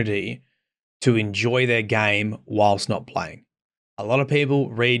opportunity to enjoy their game whilst not playing. A lot of people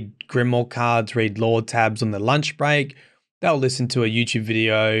read Grimoire cards, read lore tabs on their lunch break. They'll listen to a YouTube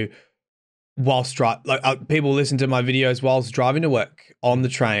video whilst people listen to my videos whilst driving to work, on the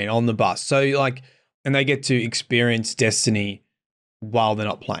train, on the bus. So and they get to experience Destiny while they're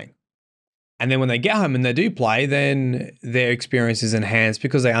not playing. And then when they get home and they do play, then their experience is enhanced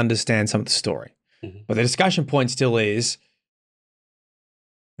because they understand some of the story. But the discussion point still is,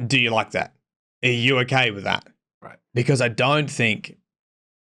 do you like that? Are you okay with that? Right. Because I don't think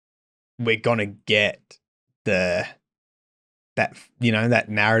we're going to get that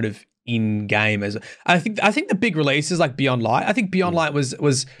narrative in game. I think the big releases like Beyond Light. I think Beyond Light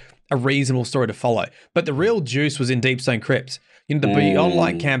was a reasonable story to follow, but the real juice was in Deepstone Crypt. The Beyond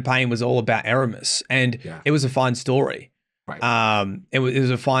Light campaign was all about Eramis, and it was a fine story. Right. It was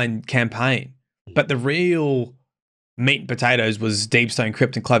a fine campaign, but the real meat and potatoes was Deepstone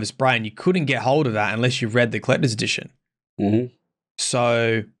Crypt and Clovis Bray, and you couldn't get hold of that unless you read the collector's edition.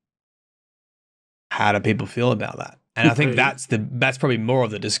 So, how do people feel about that? And I think that's probably more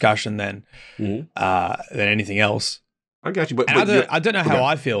of the discussion than anything else. I got you, but I don't know how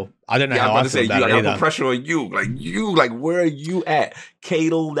I feel. I don't know how I feel about it either. I put pressure on you. Like where are you at?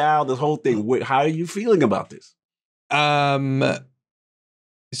 Keitel now, this whole thing. How are you feeling about this? So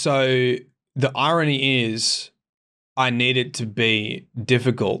the irony is, I need it to be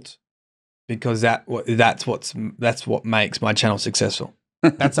difficult because that's what makes my channel successful.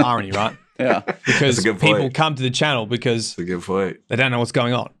 That's the irony, right? Yeah, because people come to the channel because that's a good point. They don't know what's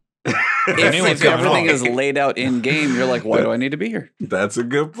going on. If everything is laid out in game, you're like, why do I need to be here? That's a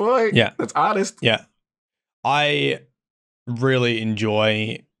good point. Yeah. That's honest. Yeah. I really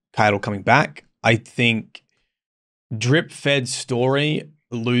enjoy Keitel coming back. I think drip-fed story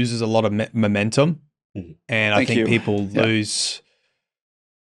loses a lot of momentum. And I think people lose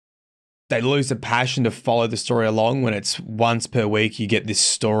they lose the passion to follow the story along when it's once per week you get this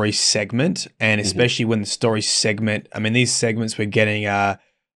story segment, and especially when the story segment, I mean, these segments we're getting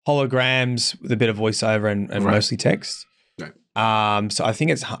holograms with a bit of voiceover and mostly text. Right. So I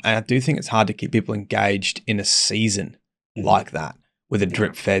do think it's hard to keep people engaged in a season like that with a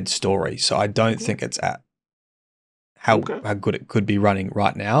drip-fed story. So I don't think it's at how good it could be running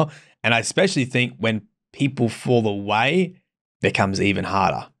right now. And I especially think when people fall away, it becomes even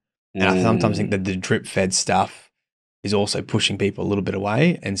harder. And I sometimes think that the drip-fed stuff is also pushing people a little bit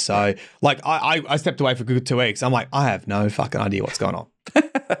away. And so, like, I stepped away for a good 2 weeks. I'm like, I have no fucking idea what's going on.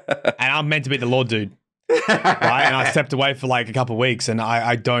 And I'm meant to be the Lord dude. Right? And I stepped away for like a couple of weeks, and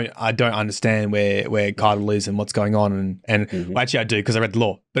I don't understand where Keitel is and what's going on. And well, actually I do, because I read the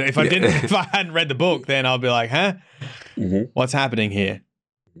lore. But if I hadn't read the book, then I'll be like, huh? What's happening here?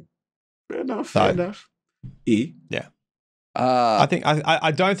 Fair enough. Yeah.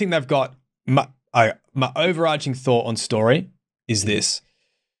 I don't think they've got my overarching thought on story is this.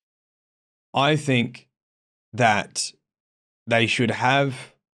 I think that they should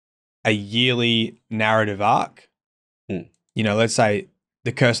have a yearly narrative arc. You know, let's say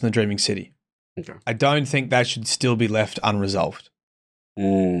The Curse in the Dreaming City. Okay. I don't think that should still be left unresolved.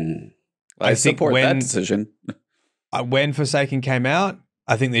 I support that decision. When Forsaken came out,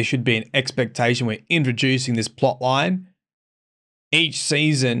 I think there should be an expectation. We're introducing this plot line. Each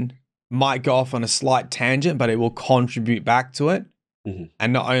season might go off on a slight tangent, but it will contribute back to it.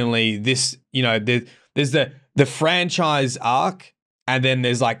 And not only this, you know, there's the franchise arc, and then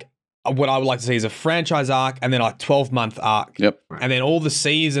there's like what I would like to see is a franchise arc, and then a 12-month arc. Yep. And then all the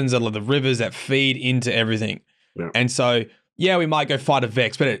seasons are the rivers that feed into everything. Yep. And so, yeah, we might go fight a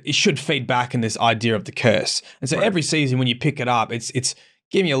Vex, but it should feed back in this idea of the curse. And so every season when you pick it up, it's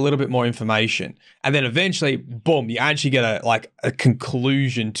giving you a little bit more information. And then eventually, boom, you actually get a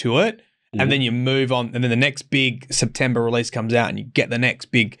conclusion to it. And then you move on. And then the next big September release comes out, and you get the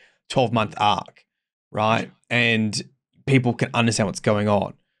next big 12-month arc, right? And people can understand what's going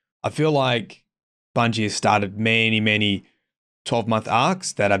on. I feel like Bungie has started many 12-month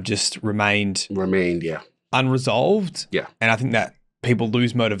arcs that have just remained unresolved. Yeah. And I think that people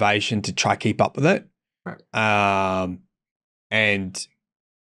lose motivation to try keep up with it. Right. And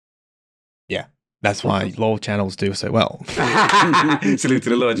yeah, that's why lore channels do so well. Salute to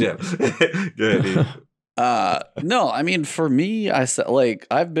the lore channel. Good, dude. No, I mean, for me, I said, like,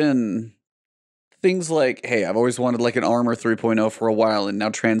 I've been things like, hey, I've always wanted like an Armor 3.0 for a while, and now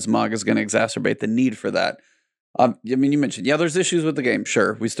Transmog is going to exacerbate the need for that. I mean, you mentioned, yeah, there's issues with the game.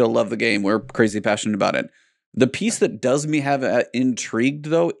 Sure, we still love the game. We're crazy passionate about it. The piece that does me have intrigued,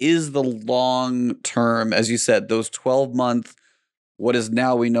 though, is the long term, as you said, those 12-month, what is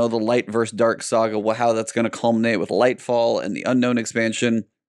now we know the Light versus Dark saga, how that's going to culminate with Lightfall and the Unknown expansion.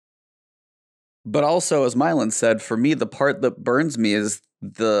 But also, as Myelin said, for me, the part that burns me is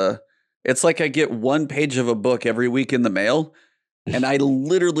it's like I get one page of a book every week in the mail, and I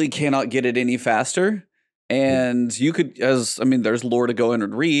literally cannot get it any faster. And you could, there's lore to go in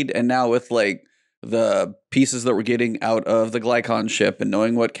and read. And now with like the pieces that we're getting out of the Glycon ship and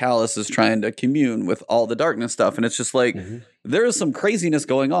knowing what Callus is trying to commune with all the darkness stuff. And it's just like, there is some craziness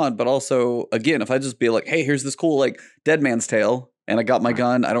going on. But also, again, if I just be like, hey, here's this cool like Dead Man's Tale, and I got my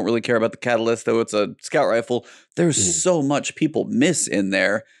gun, I don't really care about the catalyst, though it's a scout rifle. There's so much people miss in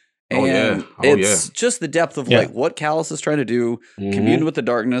there. And it's just the depth of like what Callus is trying to do, commune with the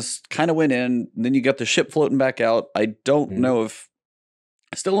darkness, kind of went in, and then you got the ship floating back out. I don't know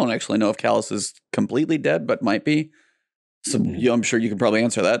I still don't actually know if Callus is completely dead, but might be. So I'm sure you can probably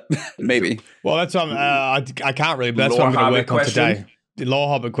answer that. Maybe. Well, that's what I can't really, but that's what I'm going to work on today. The Lore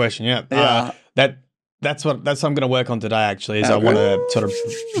Hobbit question, yeah. That's what I'm going to work on today, actually, is I want to sort of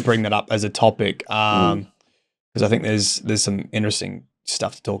bring that up as a topic, because I think there's some interesting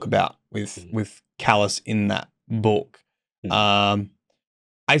stuff to talk about with Callus in that book. I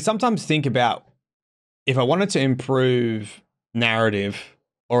sometimes think about if I wanted to improve narrative,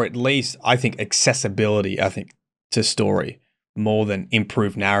 or at least I think accessibility, to story more than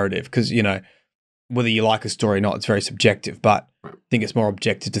improve narrative, because you know whether you like a story or not, it's very subjective. But I think it's more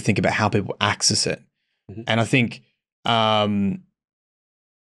objective to think about how people access it, and I think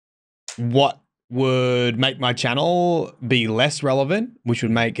what would make my channel be less relevant, which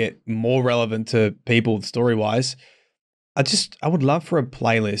would make it more relevant to people story-wise. I would love for a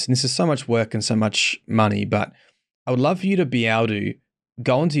playlist, and this is so much work and so much money, but I would love for you to be able to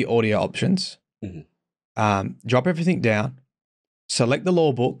go into your audio options, drop everything down, select the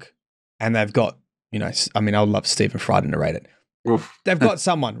lore book, and they've got, I would love Stephen Fry to narrate it. Oof. They've got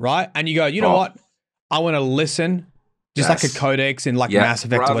someone, right? And you go, you know what? I want to listen Just like a codex in like Yeah. Mass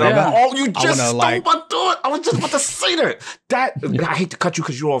Effect or Brother. whatever. Oh, you just wanna, stole like- my thought. I was just about to say that. I hate to cut you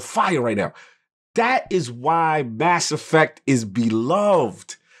because you're on fire right now. That is why Mass Effect is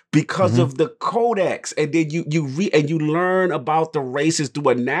beloved. Because of the codex, and then you read and you learn about the races through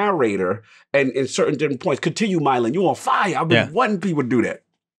a narrator and in certain different points. Continue, Myelin. You on fire? I've been wanting people to do that.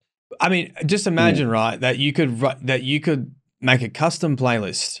 I mean, just imagine, right, that you could make a custom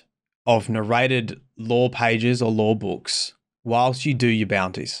playlist of narrated lore pages or lore books whilst you do your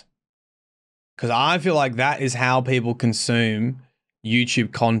bounties. Because I feel like that is how people consume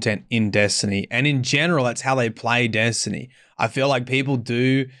YouTube content in Destiny, and in general, that's how they play Destiny. I feel like people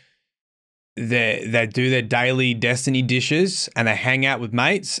do their daily Destiny dishes and they hang out with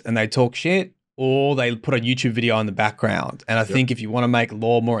mates and they talk shit, or they put a YouTube video in the background. And I think if you want to make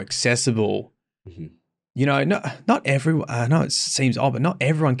lore more accessible, you know, not everyone. I know it seems odd, but not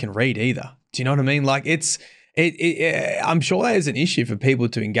everyone can read either. Do you know what I mean? Like I'm sure that is an issue for people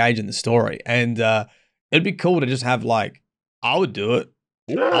to engage in the story, and it'd be cool to just have like, I would do it.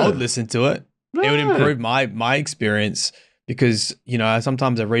 Yeah. I would listen to it. It would improve my experience, because, you know,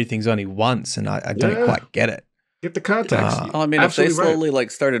 sometimes I read things only once and I don't quite get it. Get the context. I mean, if they slowly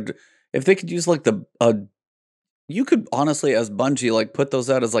like started, if they could use like you could honestly, as Bungie, like put those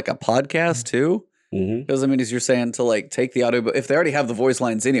out as like a podcast too. Because I mean, as you're saying, to like take the audio, but if they already have the voice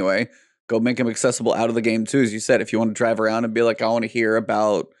lines anyway, go make them accessible out of the game too. As you said, if you want to drive around and be like, I want to hear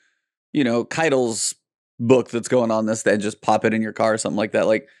about, you know, Keitel's book that's going on this, then just pop it in your car or something like that.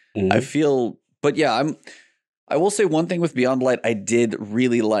 Like I feel, but yeah, I will say one thing with Beyond Light I did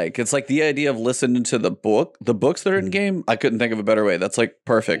really like. It's like the idea of listening to the books that are in game. I couldn't think of a better way. That's like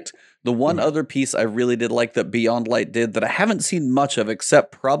perfect. The one other piece I really did like that Beyond Light did that I haven't seen much of,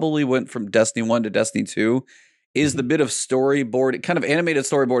 except probably went from Destiny 1 to Destiny 2, is the bit of storyboard. Kind of animated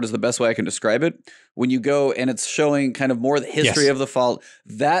storyboard is the best way I can describe it. When you go and it's showing kind of more the history of the fall.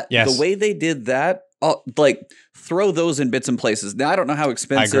 The way they did that, like throw those in bits and places. Now I don't know how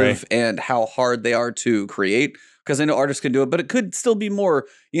expensive and how hard they are to create, because I know artists can do it, but it could still be more,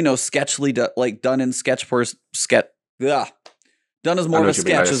 you know, sketchily done in done as more of a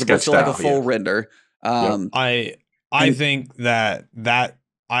sketch as opposed to like a full render. I think that I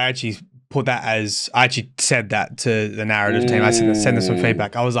actually put that as, I actually said that to the narrative team. I said, send us some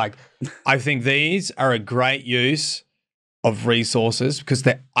feedback. I was like, I think these are a great use of resources, because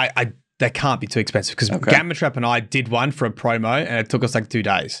they can't be too expensive, because Gamma Trap and I did one for a promo and it took us like 2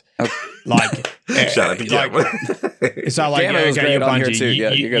 days. Like, shout out to Gamma. So like, Gamma was great on here too.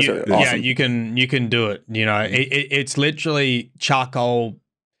 You guys are awesome. Yeah, you can do it. You know, it's literally charcoal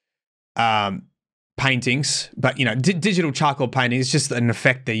paintings, but you know, digital charcoal paintings. It's just an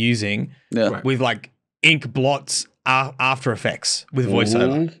effect they're using with like ink blots, After Effects with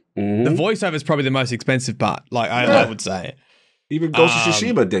voiceover. The voiceover is probably the most expensive part. Like I would say. Even Ghost of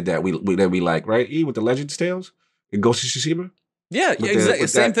Tsushima did that. We like, right? With the Legends Tales in Ghost of Tsushima. Yeah, exactly.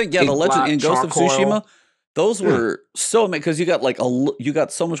 Same thing. Yeah, the Legend in Ghost of Tsushima. Those were so amazing, because you got like you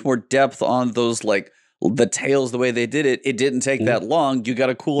got so much more depth on those, like the tales. The way they did it, it didn't take that long. You got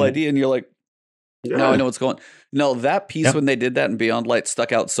a cool idea, and you're like, now I know what's going. No, that piece when they did that in Beyond Light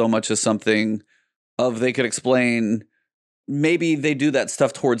stuck out so much as something of they could explain. Maybe they do that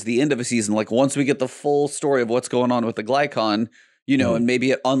stuff towards the end of a season. Like once we get the full story of what's going on with the Glycon, you know, and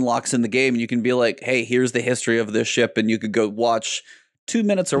maybe it unlocks in the game and you can be like, hey, here's the history of this ship. And you could go watch 2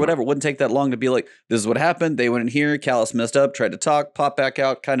 minutes or whatever. It wouldn't take that long to be like, this is what happened. They went in here. Callus messed up, tried to talk, pop back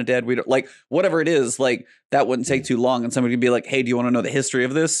out, kind of dead. We don't like whatever it is. Like that wouldn't take too long. And somebody could be like, hey, do you want to know the history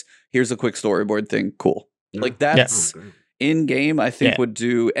of this? Here's a quick storyboard thing. Cool. Like that's in game, I think would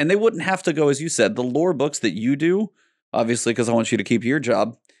do. And they wouldn't have to go, as you said, the lore books that you do. Obviously, because I want you to keep your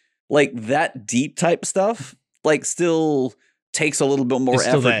job, like that deep type stuff, like still takes a little bit more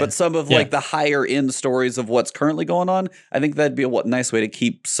effort. There. But some of like the higher end stories of what's currently going on, I think that'd be a nice way to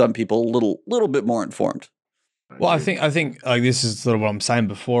keep some people a little bit more informed. Well, I think like this is sort of what I'm saying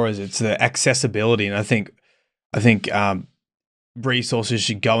before, is it's the accessibility, and I think resources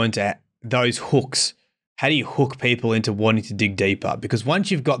should go into those hooks. How do you hook people into wanting to dig deeper? Because once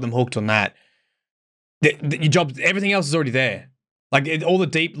you've got them hooked on that, your job, everything else is already there. Like all the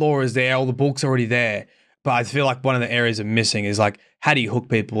deep lore is there, all the books are already there. But I feel like one of the areas of missing is like, how do you hook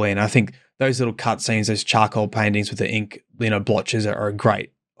people in? I think those little cutscenes, those charcoal paintings with the ink, you know, blotches are a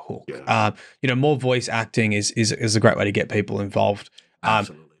great hook. Yeah. You know, more voice acting is a great way to get people involved.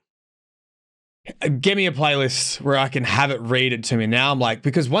 Absolutely. Give me a playlist where I can have it read it to me. Now I'm like,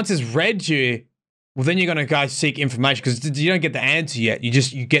 because once it's read you, well, then you're going to go seek information, because you don't get the answer yet.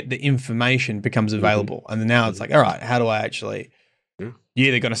 You get the information becomes available. And then now it's like, all right, how do I actually Yeah. You're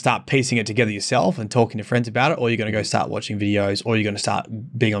either going to start piecing it together yourself and talking to friends about it, or you're going to go start watching videos, or you're going to start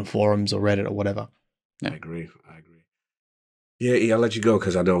being on forums or Reddit or whatever. I agree. Yeah, I'll let you go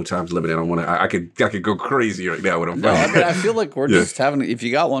because I know time's limited. I don't want to. I could go crazy right now with him. No, I mean, I feel like we're just having. If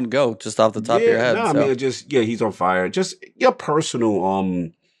you got one, go just off the top of your head. No, I mean, he's on fire. Just your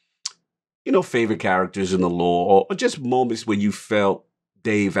personal, favorite characters in the lore, or just moments where you felt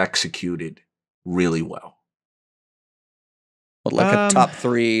they've executed really well. What, like a top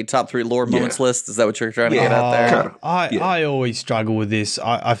three lore moments list? Is that what you're trying to get out there? I always struggle with this.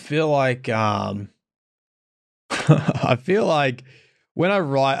 I feel like I feel like when I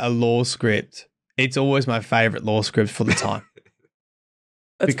write a lore script, it's always my favorite lore script for the time.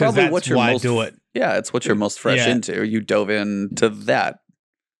 That's because probably that's what you're why most, I do it. Yeah, it's what you're most fresh into. You dove into that.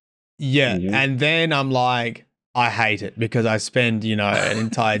 Yeah, and then I'm like, I hate it because I spend, an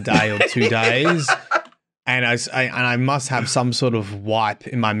entire day or 2 days, and I must have some sort of wipe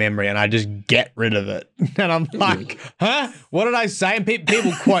in my memory, and I just get rid of it. And I'm like, huh? What did I say? And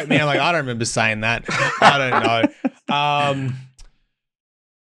people quote me. I'm like, I don't remember saying that. I don't know.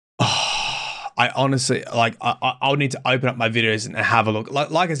 I honestly, like, I'll need to open up my videos and have a look.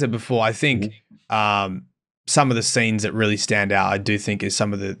 Like I said before, I think some of the scenes that really stand out, I do think, is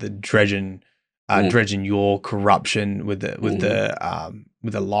some of the Dredgen your corruption with the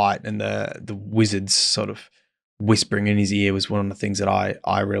light and the wizards sort of whispering in his ear was one of the things that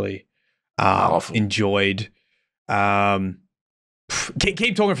I really enjoyed.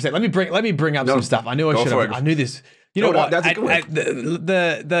 Keep talking for a second. Let me bring up some stuff. I knew I should have. I knew this. You know what?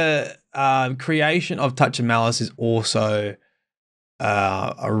 The creation of Touch of Malice is also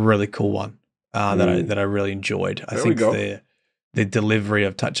a really cool one that I really enjoyed. I think the delivery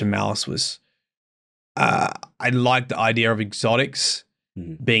of Touch of Malice was. I like the idea of exotics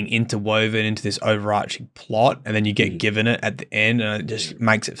being interwoven into this overarching plot, and then you get given it at the end, and it just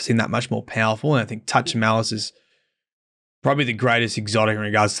makes it seem that much more powerful. And I think Touch of Malice is probably the greatest exotic in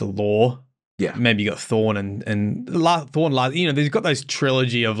regards to lore. Yeah, maybe you got Thorn and Thorn. They've got those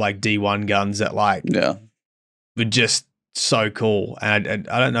trilogy of like D1 guns that were just so cool, and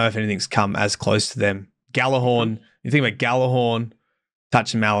I don't know if anything's come as close to them. Galahorn. You think about Galahorn,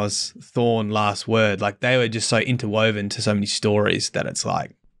 Touch of Malice, Thorn, Last Word. Like, they were just so interwoven to so many stories that it's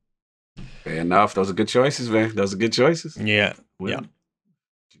like. Fair enough. Those are good choices, man. Those are good choices. Yeah. You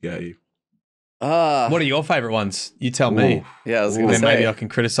got you. What are your favorite ones? You tell me. Yeah, I was gonna say. Maybe I can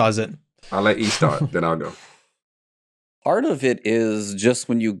criticize it. I'll let you start, then I'll go. Part of it is just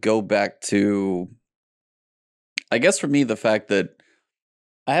when you go back to, I guess for me, the fact that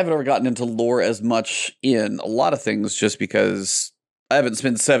I haven't ever gotten into lore as much in a lot of things just because I haven't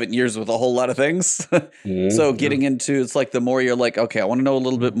spent 7 years with a whole lot of things. So getting into, it's like the more you're like, okay, I want to know a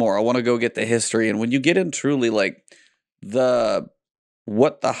little bit more. I want to go get the history. And when you get in truly like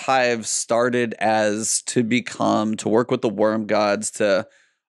what the Hive started as to become, to work with the worm gods, to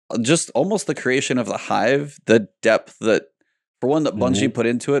just almost the creation of the Hive, the depth that, for one, that Bungie put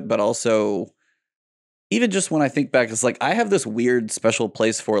into it, but also even just when I think back, it's like I have this weird special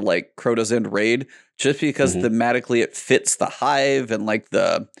place for like Crota's End Raid, just because thematically it fits the Hive and like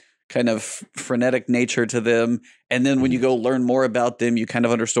the kind of frenetic nature to them. And then when you go learn more about them, you kind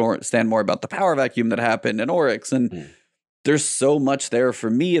of understand more about the power vacuum that happened in Oryx. And there's so much there. For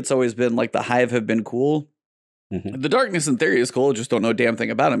me, it's always been like the Hive have been cool. The Darkness in theory is cool. Just don't know a damn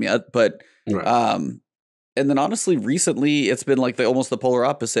thing about them yet. But, and then honestly, recently it's been like almost the polar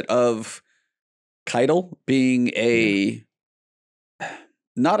opposite of Keitel being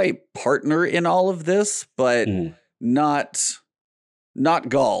not a partner in all of this, but not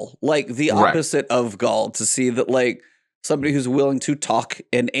Gaul, like the opposite of Gaul, to see that like somebody who's willing to talk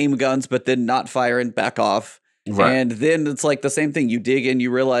and aim guns, but then not fire and back off. And then it's like the same thing. You dig in,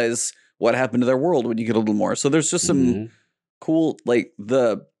 you realize what happened to their world when you get a little more. So there's just some cool, like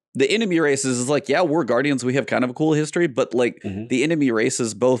the enemy races is like, yeah, we're Guardians. We have kind of a cool history, but like the enemy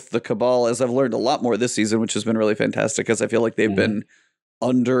races, both the Cabal, as I've learned a lot more this season, which has been really fantastic, because I feel like they've been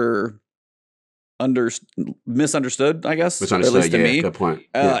misunderstood, I guess. At least to me. Good point.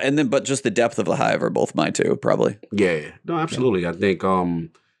 And then, but just the depth of the Hive are both mine too, probably. Yeah. No, absolutely. I think,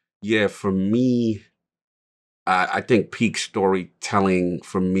 for me, I think peak storytelling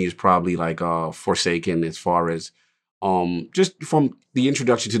for me is probably like Forsaken, as far as just from the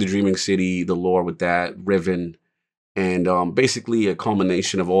introduction to the Dreaming City, the lore with that, Riven, and basically a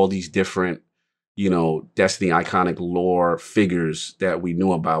culmination of all these different, Destiny iconic lore figures that we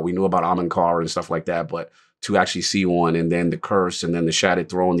knew about. We knew about Amonkar and stuff like that, but to actually see one, and then the Curse, and then the Shattered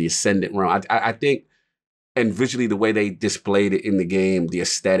Throne, the Ascendant Realm, I think, and visually the way they displayed it in the game, the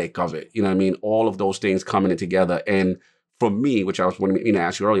aesthetic of it, all of those things coming in together. And for me, which I was wanting to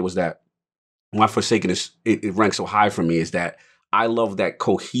ask you earlier, was that why Forsaken it ranks so high for me is that I love that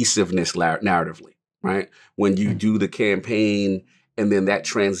cohesiveness narratively, right? When you do the campaign and then that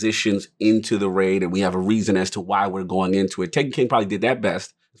transitions into the raid and we have a reason as to why we're going into it. Taken King probably did that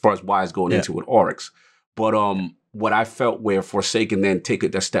best as far as why it's going into it, Oryx. But what I felt where Forsaken then take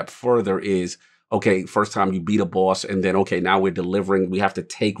it a step further is, okay, first time you beat a boss and then, okay, now we're delivering. We have to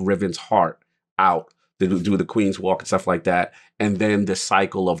take Riven's heart out to do the Queen's Walk and stuff like that. And then the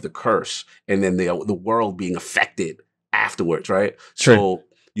cycle of the curse and then the world being affected afterwards, right? True. So,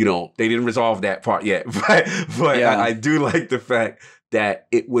 they didn't resolve that part yet. But I do like the fact that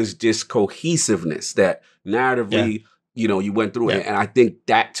it was just cohesiveness, that narratively, you went through it. And I think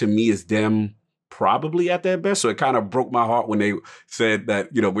that to me is them probably at their best. So it kind of broke my heart when they said that,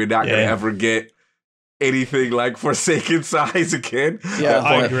 we're not going to ever get anything like Forsaken size again. Yeah,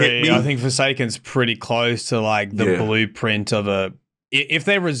 I agree. I think Forsaken's pretty close to like the blueprint of if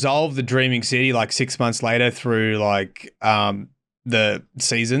they resolve the Dreaming City like 6 months later through like the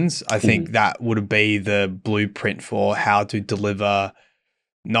seasons, I think that would be the blueprint for how to deliver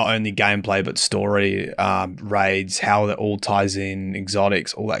not only gameplay but story, raids, how that all ties in,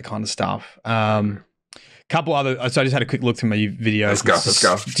 exotics, all that kind of stuff. Couple other. So I just had a quick look through my videos. Let's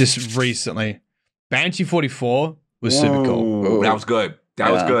go. Just recently, Banshee 44 was super cool. Ooh, that was good.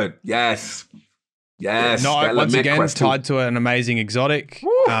 That was good. Yes. No, once again, tied to an amazing exotic,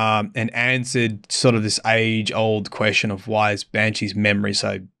 and answered sort of this age-old question of why is Banshee's memory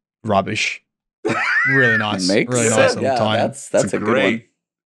so rubbish. Really nice. Really nice little time. That's a good one.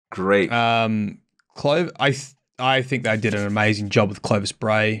 Great. Clover, I think they did an amazing job with Clovis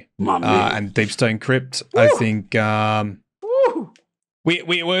Bray and Deepstone Crypt. Woo! I think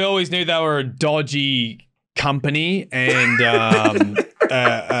we always knew they were a dodgy company and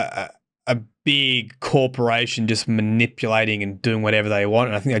a big corporation just manipulating and doing whatever they want.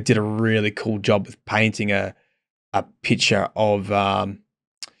 And I think they did a really cool job with painting a picture of,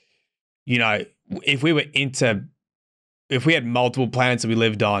 if we had multiple planets that we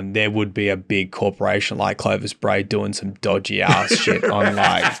lived on, there would be a big corporation like Clovis Bray doing some dodgy ass shit on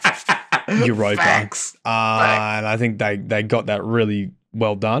like Europa. Facts. And I think they got that really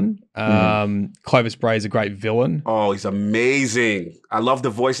well done. Clovis Bray is a great villain. Oh, he's amazing. I love the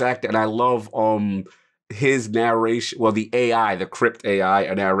voice actor and I love his narration. Well, the AI, the Crypt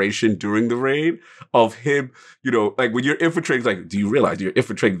AI narration during the raid of him, like when you're infiltrating, like, do you realize you're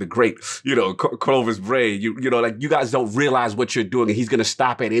infiltrating the great, Clovis Bray? Like you guys don't realize what you're doing and he's going to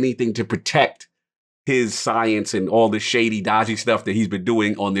stop at anything to protect his science and all the shady, dodgy stuff that he's been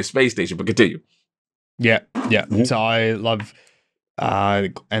doing on this space station. But continue. Yeah. So I love...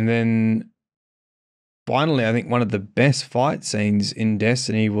 and then finally, I think one of the best fight scenes in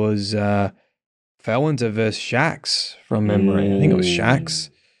Destiny was Felwinter versus Shax from memory. I think it was Shax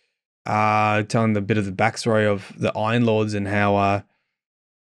telling the bit of the backstory of the Iron Lords and how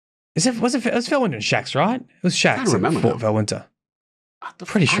it was Felwinter and Shax, right? It was Shax that fought Felwinter.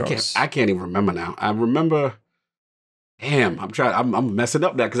 Pretty sure. I can't even remember now. I remember. Damn, I'm messing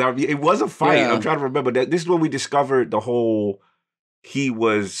up now because it was a fight. Yeah. I'm trying to remember that. This is when we discovered the whole. He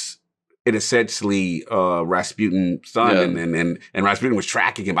was essentially Rasputin's son, and Rasputin was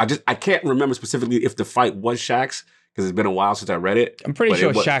tracking him. I can't remember specifically if the fight was Shax's because it's been a while since I read it. I'm pretty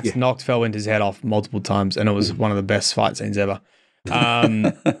sure Shax knocked Felwinter's head off multiple times, and it was one of the best fight scenes ever.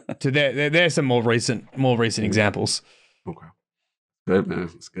 So there's some more recent examples. Okay, good man,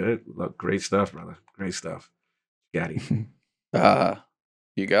 it's good. Look, great stuff, brother. Great stuff. Got it.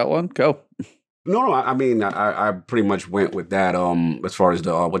 You got one? Go. No, I mean, I pretty much went with that. As far as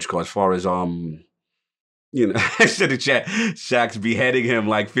the I said the chat, Shax's beheading him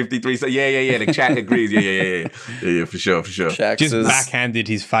like 53. So yeah. The chat agrees. Yeah, for sure. Shax just backhanded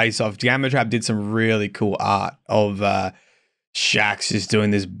his face off. Gamma Trap did some really cool art of Shax just doing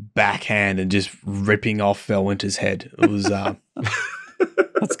this backhand and just ripping off Felwinter's head. It was.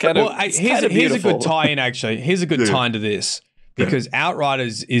 That's kind of. Well, here's a good tie-in. Actually, here's a good tie-in to this because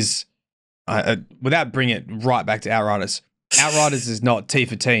Outriders is. Without bringing it right back to Outriders is not T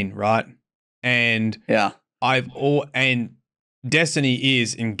for teen, right? And and Destiny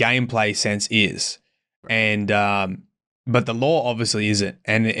is in gameplay sense is, and but the lore obviously isn't.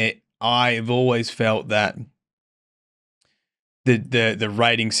 And I've always felt that the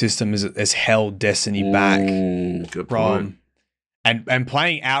rating system has held Destiny back from. And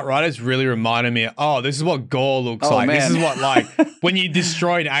playing Outriders really reminded me, this is what gore looks like. Man. This is what, like, when you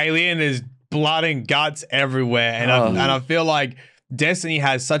destroy an alien, there's blood and guts everywhere. And I feel like Destiny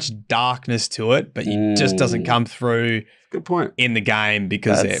has such darkness to it, but it just doesn't come through. Good point. In the game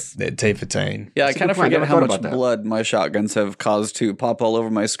because they're T for teen. Yeah, I kind of forget how much blood my shotguns have caused to pop all over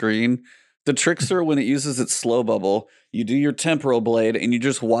my screen. The Trickster, when it uses its slow bubble, you do your temporal blade, and you're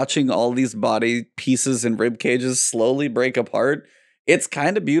just watching all these body pieces and rib cages slowly break apart. It's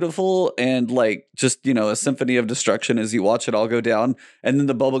kind of beautiful and like just, you know, a symphony of destruction as you watch it all go down. And then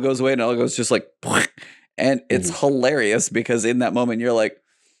the bubble goes away and it all goes just like, and it's hilarious because in that moment you're like,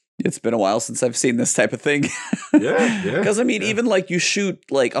 it's been a while since I've seen this type of thing. Yeah. Because I mean, even like you shoot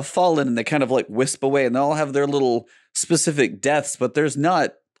like a Fallen and they kind of like wisp away and they all have their little specific deaths, but there's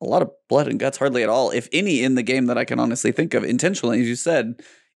not a lot of blood and guts, hardly at all, if any, in the game that I can honestly think of intentionally. As you said,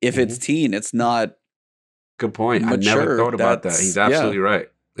 if it's teen, it's not. Good point. Mature. I never thought about that. He's absolutely right.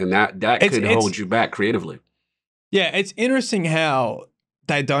 And that could hold you back creatively. Yeah, it's interesting how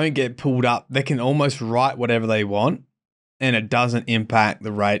they don't get pulled up. They can almost write whatever they want and it doesn't impact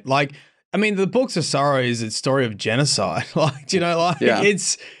the rate. Like, I mean, the Books of Sorrow is a story of genocide. Like, you know, like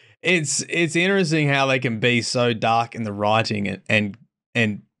it's interesting how they can be so dark in the writing and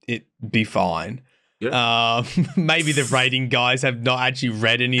it be fine. Yeah. Maybe the rating guys have not actually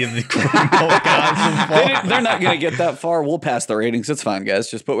read any of the podcasts. They're not going to get that far. We'll pass the ratings. It's fine, guys.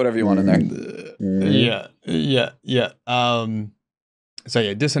 Just put whatever you want in there. Yeah. So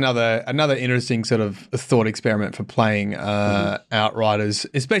yeah, just another interesting sort of thought experiment for playing Outriders,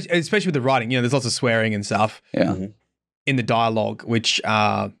 especially with the writing. You know, there's lots of swearing and stuff. Yeah. In the dialogue, which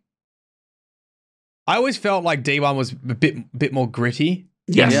I always felt like D1 was a bit more gritty.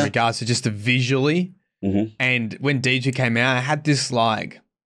 Yes. In regards to just the visually. And when DJ came out, it had this like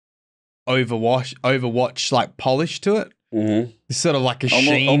Overwatch like polish to it. It's sort of like a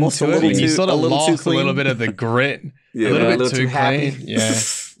sheen almost to it. And you sort of lost a little bit of the grit. Yeah, a little bit too happy. clean.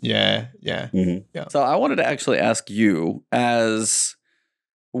 Yeah. So I wanted to actually ask you, as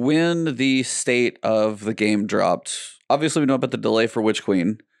when the state of the game dropped, obviously we know about the delay for Witch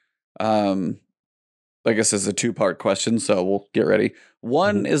Queen. I guess it's a two-part question, so we'll get ready.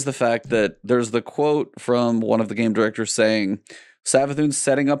 One is the fact that there's the quote from one of the game directors saying, Savathun's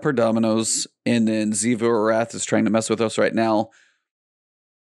setting up her dominoes, and then Xivu or Wrath is trying to mess with us right now.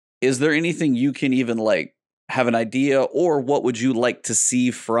 Is there anything you can even, like, have an idea, or what would you like to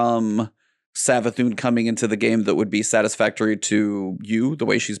see from Savathun coming into the game that would be satisfactory to you, the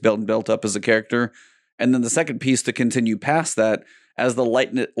way she's built up as a character? And then the second piece to continue past that, as the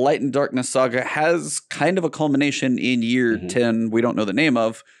Light and Darkness saga has kind of a culmination in year 10, we don't know the name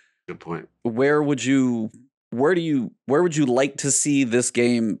of. Good point. Where would you like to see this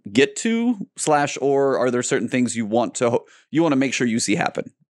game get to / or are there certain things you want to make sure you see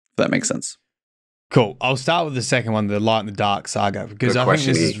happen? If that makes sense. Cool. I'll start with the second one, the Light and the Dark saga, because I think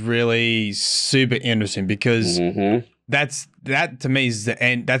this is really super interesting because that to me is the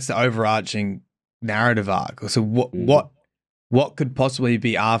end. That's the overarching narrative arc. So what could possibly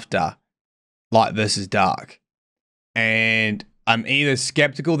be after Light versus Dark? And I'm either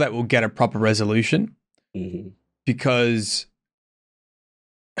skeptical that we'll get a proper resolution because,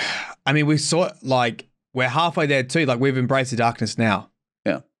 I mean, we saw it, like, we're halfway there too. Like, we've embraced the darkness now.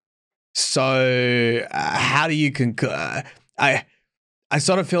 Yeah. So how do you concur? I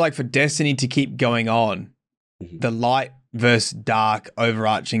sort of feel like for Destiny to keep going on, the Light versus Dark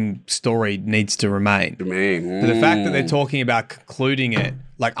overarching story needs to remain. So the fact that they're talking about concluding it,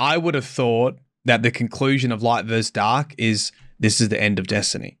 like, I would have thought that the conclusion of Light versus Dark is this is the end of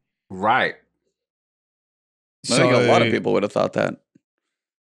Destiny. Right. I think a lot of people would have thought that.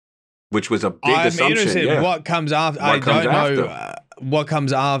 Which was a big assumption. I'm interested in what comes after. I don't know what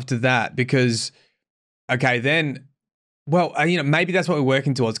comes after that because, okay, then, well, you know, maybe that's what we're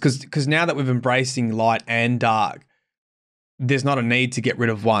working towards because now that we've embracing Light and Dark, there's not a need to get rid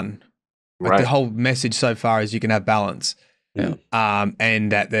of one. Like the whole message so far is you can have balance. Yeah.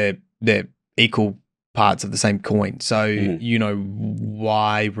 And that they're equal parts of the same coin. So, you know,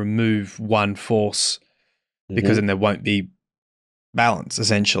 why remove one force? Because then there won't be balance,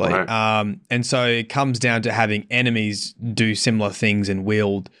 essentially. Right. And so it comes down to having enemies do similar things and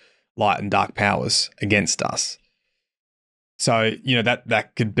wield light and dark powers against us. So, you know,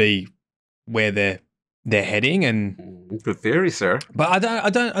 that could be where they're heading. And good theory, sir. But I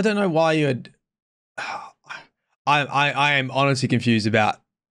don't know why you'd. I am honestly confused about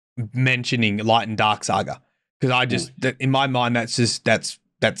mentioning Light and Dark Saga because I just in my mind that's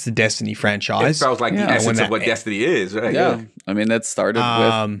the Destiny franchise. It sounds like the essence of what Destiny is, right? Yeah. I mean, that started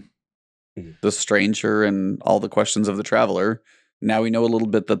with the Stranger and all the questions of the Traveler. Now we know a little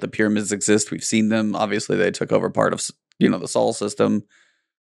bit that the pyramids exist. We've seen them. Obviously, they took over part of, you know, the Sol system.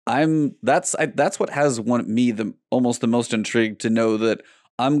 That's what has me almost the most intrigued to know that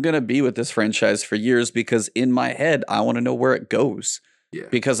I'm gonna be with this franchise for years, because in my head I want to know where it goes. Yeah.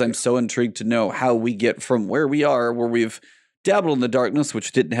 Because I'm so intrigued to know how we get from where we are, where we've dabbled in the darkness,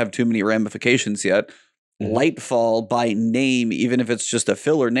 which didn't have too many ramifications yet. Lightfall by name, even if it's just a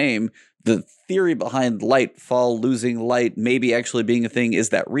filler name, the theory behind Lightfall losing light maybe actually being a thing, is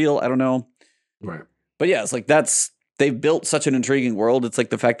that real? I don't know. Right. But yeah, it's like they've built such an intriguing world. It's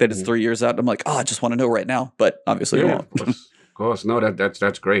like the fact that it's 3 years out. I'm like, I just want to know right now. But obviously, we won't. Of course. No,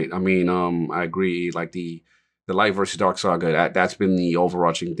 that's great. I mean, I agree. Like the light versus dark saga, that's been the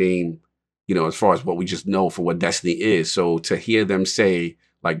overarching theme. As far as what we just know for what Destiny is. So to hear them say,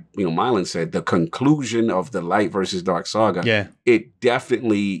 like Myelin said, the conclusion of the light versus dark saga, it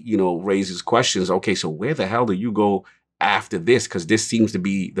definitely raises questions. Okay, so where the hell do you go after this? Because this seems to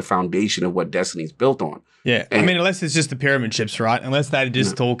be the foundation of what Destiny's built on. Yeah, I mean, unless it's just the pyramid ships, right? Unless they're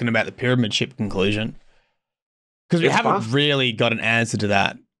just talking about the pyramid ship conclusion. Because we haven't really got an answer to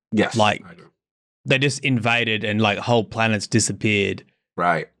that. Yes. Like, they just invaded and, like, whole planets disappeared.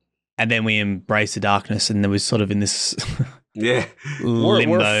 Right. And then we embraced the darkness, and then we're sort of in this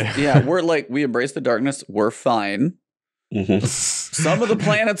limbo. We're like, we embrace the darkness. We're fine. Some of the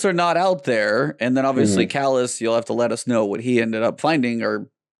planets are not out there. And then obviously Callus, you'll have to let us know what he ended up finding or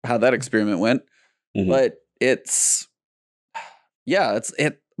how that experiment went. But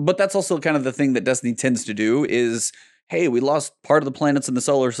but that's also kind of the thing that Destiny tends to do is, hey, we lost part of the planets in the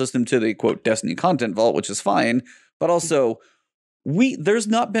solar system to the quote Destiny content vault, which is fine. But also there's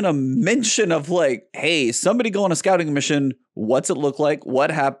not been a mention of like, hey, somebody go on a scouting mission. What's it look like? What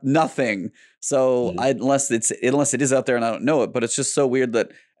happened? Nothing. So unless it is out there and I don't know it, but it's just so weird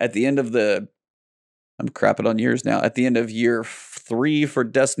that at the end of I'm crapping on years now. At the end of year 3 for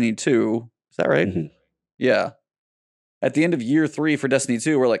Destiny 2, is that right? Yeah. At the end of year 3 for Destiny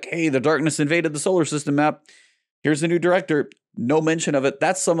 2, we're like, hey, the darkness invaded the solar system map. Here's a new director. No mention of it.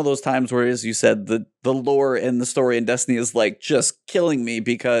 That's some of those times where, as you said, the lore and the story in Destiny is like just killing me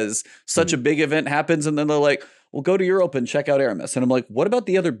because such a big event happens and then they're like, well, go to Europe and check out Aramis. And I'm like, what about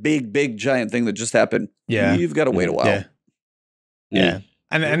the other big giant thing that just happened? Yeah. You've got to wait a while. Yeah.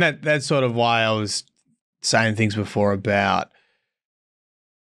 And that's sort of why I was saying things before about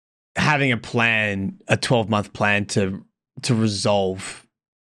having a plan, a 12-month plan to resolve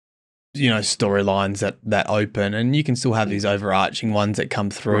storylines that open, and you can still have these overarching ones that come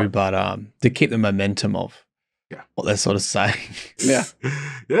through, but to keep the momentum of what they're sort of saying.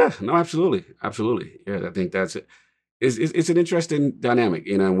 No, absolutely. Yeah, I think that's it. It's an interesting dynamic,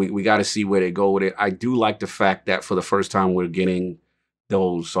 we got to see where they go with it. I do like the fact that for the first time we're getting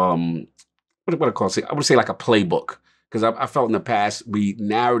those what I call it, I would say like a playbook, because I felt in the past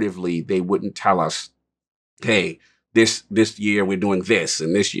narratively they wouldn't tell us, hey, this year we're doing this,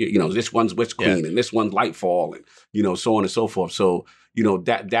 and this year, this one's Witch Queen, and this one's Lightfall, and so on and so forth. So,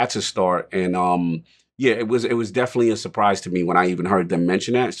 that's a start. And it was definitely a surprise to me when I even heard them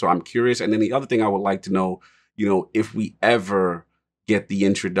mention that. So I'm curious. And then the other thing I would like to know, if we ever get the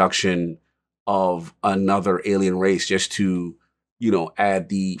introduction of another alien race just to, add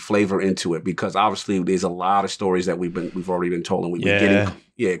the flavor into it, because obviously there's a lot of stories that we've already been told, and we've been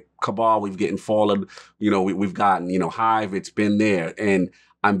getting Cabal, we've getting Fallen, we've gotten, Hive, it's been there. And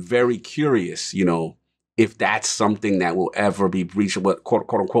I'm very curious, if that's something that will ever be breached, what quote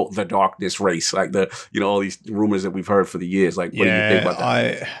unquote the darkness race, like the, all these rumors that we've heard for the years. Like, what do you think about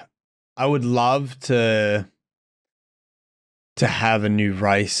that? I would love to have a new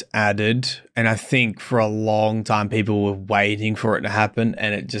race added, and I think for a long time people were waiting for it to happen,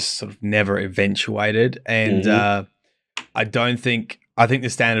 and it just sort of never eventuated. And I think the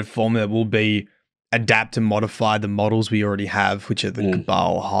standard formula will be adapt and modify the models we already have, which are the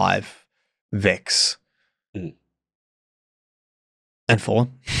Cabal, Hive, Vex, and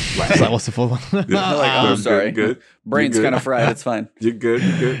Fallen. Right. Like, what's the fourth one? I'm sorry. Good. Brain's kind of fried. It's fine. You're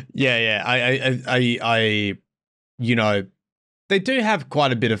good. Yeah. I they do have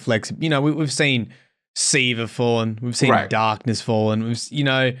quite a bit of flex. We've seen Siva Fallen, we've seen Darkness Fallen.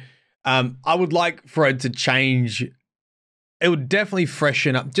 I would like for it to change. It would definitely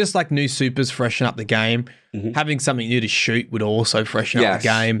freshen up, just like new supers freshen up the game. Having something new to shoot would also freshen up the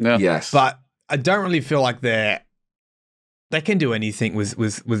game. Yeah. Yes. But I don't really feel like they can do anything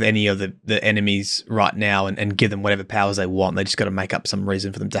with any of the enemies right now and give them whatever powers they want. They just got to make up some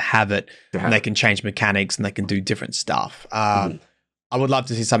reason for them to have it. And they can change mechanics and they can do different stuff. I would love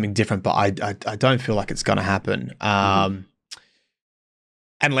to see something different, but I don't feel like it's going to happen.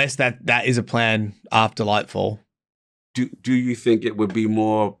 Unless that is a plan after Lightfall. Do you think it would be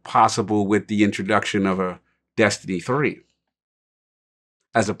more possible with the introduction of a Destiny 3?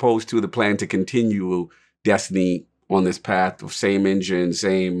 as opposed to the plan to continue Destiny on this path of same engine,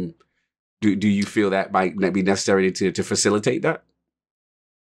 same. Do you feel that might be necessary to facilitate that?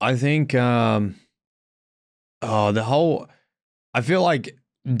 I think I feel like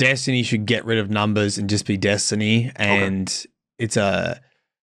Destiny should get rid of numbers and just be Destiny, and it's a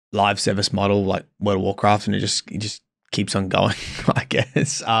live service model like World of Warcraft, and it just keeps on going, I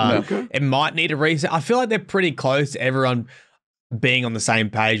guess. It might need a reset. I feel like they're pretty close to everyone being on the same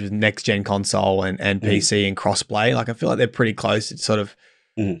page with next gen console and PC and crossplay. Like I feel like they're pretty close. It's sort of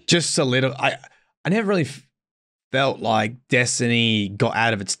just I never really felt like Destiny got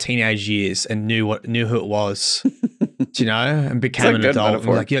out of its teenage years and knew who it was, you know, and became an adult.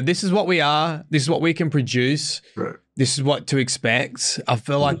 And like, yeah, this is what we are. This is what we can produce. Right. This is what to expect. I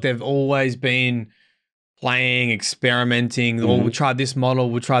feel like they've always been playing, experimenting. Well, we'll try this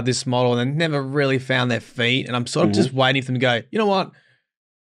model, and they never really found their feet. And I'm sort of just waiting for them to go, you know what?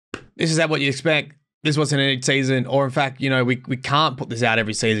 This is what you expect. This is what's in each season. Or in fact, you know, we can't put this out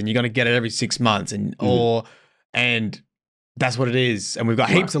every season. You're going to get it every 6 months. And that's what it is. And we've got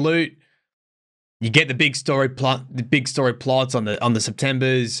heaps of loot. You get the big story plots on the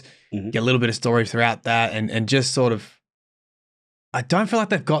Septembers. Get a little bit of story throughout that, and just sort of. I don't feel like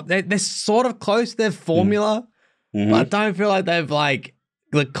they're sort of close to their formula, but I don't feel like they've like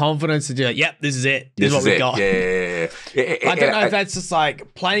the confidence to do it. Yep, this is it. This is what we got. Yeah. I don't know if that's just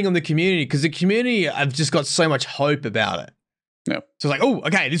like playing on the community, because the community have just got so much hope about it. No, so it's like, oh,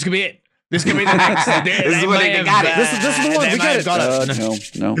 okay, this could be it. This could be the next. This is what they got it. This is the one. We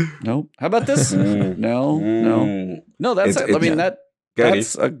got it. No. How about this? No.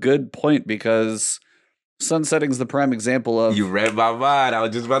 That's a good point, because sunsetting's the prime example of. You read my mind. I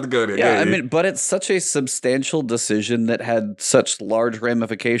was just about to go there. Yeah, I mean, but it's such a substantial decision that had such large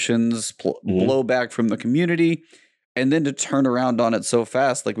ramifications, blowback from the community, and then to turn around on it so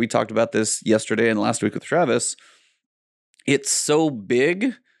fast. Like we talked about this yesterday and last week with Travis. It's so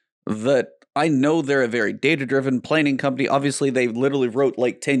big that I know they're a very data-driven planning company. Obviously, they literally wrote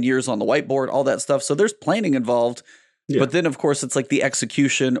like 10 years on the whiteboard, all that stuff. So there's planning involved. Yeah. But then, of course, it's like the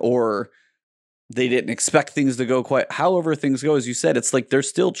execution, or they didn't expect things to go quite however things go. As you said, it's like they're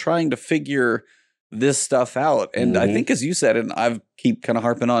still trying to figure this stuff out. And I think, as you said, and I keep kind of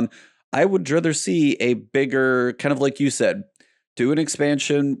harping on, I would rather see a bigger, kind of like you said, do an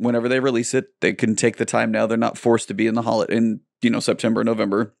expansion whenever they release it. They can take the time now. They're not forced to be in the holiday in September,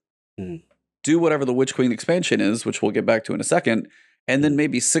 November. Do whatever the Witch Queen expansion is, which we'll get back to in a second. And then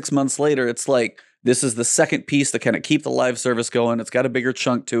maybe 6 months later, it's like, this is the second piece to kind of keep the live service going. It's got a bigger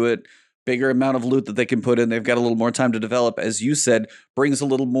chunk to it, bigger amount of loot that they can put in. They've got a little more time to develop. As you said, brings a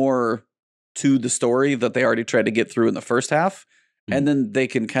little more to the story that they already tried to get through in the first half. And then they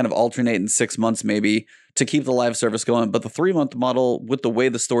can kind of alternate in 6 months maybe to keep the live service going. But the 3-month model, with the way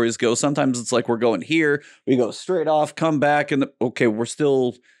the stories go, sometimes it's like we're going here, we go straight off, come back, and okay, we're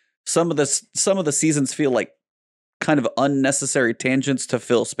still some of the seasons feel like kind of unnecessary tangents to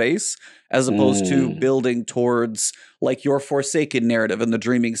fill space, as opposed to building towards like your Forsaken narrative in the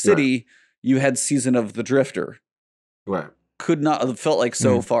Dreaming City. Right. You had Season of the Drifter. Right. Could not have felt like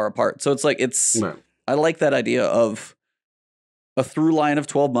so far apart. So it's like I like that idea of a through line of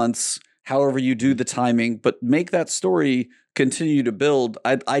 12 months, however you do the timing, but make that story continue to build.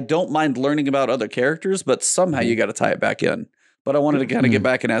 I don't mind learning about other characters, but somehow you got to tie it back in. But I wanted to kind of get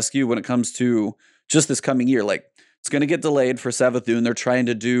back and ask you, when it comes to just this coming year, like it's going to get delayed for Savathun. They're trying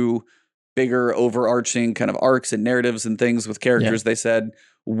to do bigger overarching kind of arcs and narratives and things with characters. They said,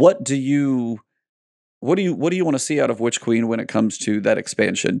 what do you want to see out of Witch Queen when it comes to that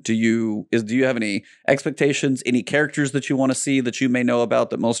expansion? Do you have any expectations, any characters that you want to see that you may know about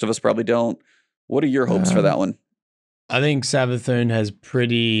that most of us probably don't? What are your hopes for that one? I think Savathun has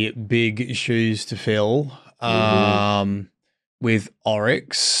pretty big shoes to fill. With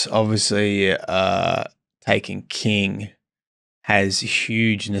Oryx, obviously, Taken King has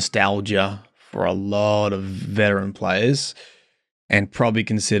huge nostalgia for a lot of veteran players, and probably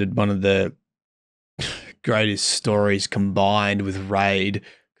considered one of the greatest stories combined with Raid,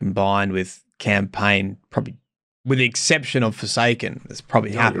 combined with campaign, probably with the exception of Forsaken. That's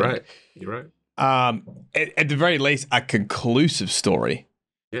probably happened. You're right. At the very least, a conclusive story.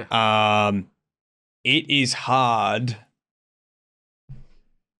 Yeah. It is hard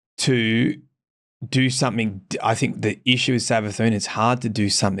to do something. I think the issue with Savathun, it's hard to do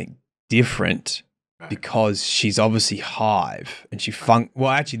something different because she's obviously Hive and she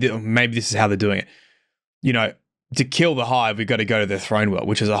maybe this is how they're doing it. You know, to kill the Hive, we've got to go to the Throne World,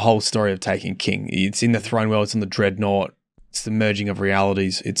 which is a whole story of Taking King. It's in the Throne World, it's in the Dreadnought, it's the merging of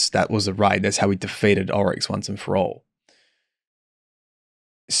realities. That was a raid. That's how we defeated Oryx once and for all.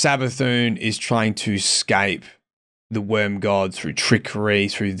 Savathun is trying to escape the worm god through trickery,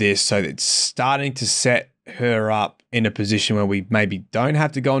 through this, so it's starting to set her up in a position where we maybe don't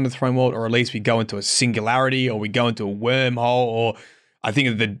have to go into the throne world, or at least we go into a singularity, or we go into a wormhole, or I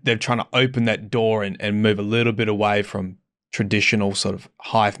think that they're trying to open that door and move a little bit away from traditional sort of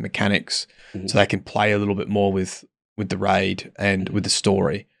hive mechanics, so they can play a little bit more with the raid and with the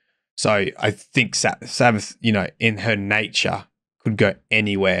story. So I think Sabbath, in her nature, could go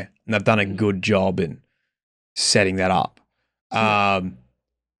anywhere, and they've done a good job in setting that up. I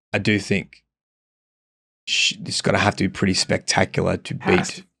do think it's going to have to be pretty spectacular to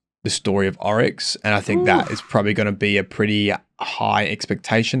beat the story of Oryx, and I think that is probably going to be a pretty high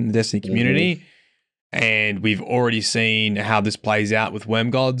expectation in the Destiny community. And we've already seen how this plays out with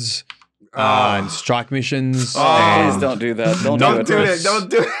Worm Gods and strike missions. Please don't do that. Don't do it. Don't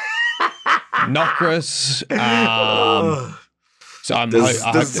do it. Nocris. So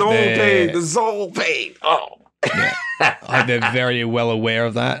the soul pain. Oh. Yeah. I hope they're very well aware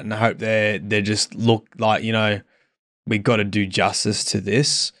of that, and I hope they just look like, we got to do justice to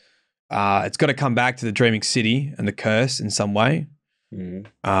this. It's got to come back to the Dreaming City and the curse in some way, and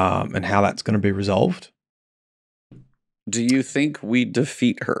how that's going to be resolved. Do you think we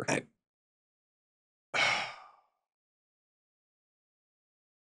defeat her?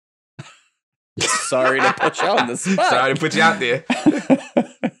 Sorry to put you on the spot. Sorry to put you out there.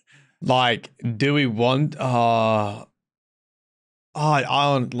 Like, do we want? I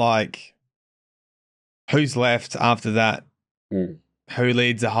don't like. Who's left after that? Who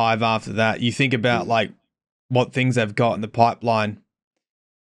leads the hive after that? You think about like what things they've got in the pipeline.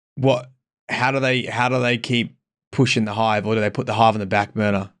 How do they keep pushing the hive, or do they put the hive on the back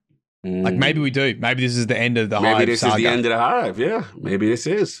burner? Like maybe we do. Maybe this is the end of the hive. Maybe this saga. is the end of the hive. Yeah, maybe this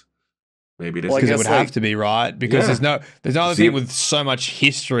is. Because it would have to be, right? Because there's no other thing with so much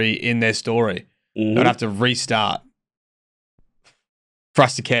history in their story. They'd have to restart for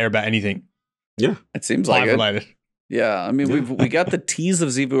us to care about anything. Yeah, it seems like it. Related. Yeah, I mean, we got the tease of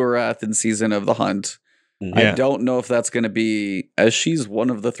Xivu Arath in Season of the Hunt. I don't know if that's going to be, as she's one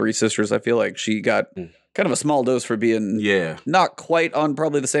of the three sisters, I feel like she got kind of a small dose for being not quite on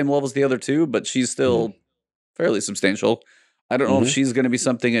probably the same level as the other two, but she's still fairly substantial. I don't know if she's going to be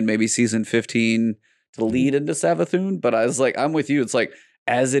something in maybe Season 15 to lead into Savathun, but I was like, I'm with you. It's like,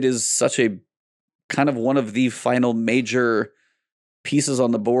 as it is such a kind of one of the final major pieces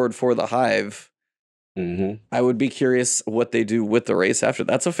on the board for the Hive, I would be curious what they do with the race after.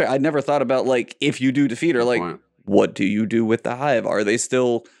 That's a fair. I never thought about, like, if you do defeat her, like, what do you do with the Hive? Are they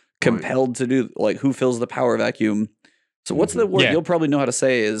still compelled to do, like, who fills the power vacuum? So what's the word you'll probably know how to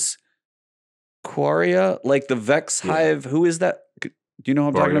say is Quaria, like the Vex Hive. Who is that? Do you know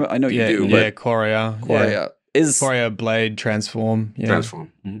what I'm talking about? I know you do. Yeah, Quaria. Is Quaria Blade transform. Yeah.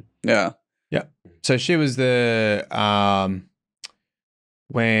 Transform. Yeah. So she was the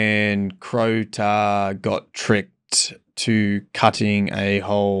when Crota got tricked to cutting a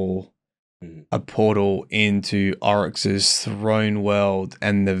portal into Oryx's throne world,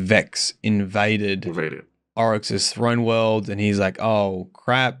 and the Vex invaded Oryx's throne world, and he's like, oh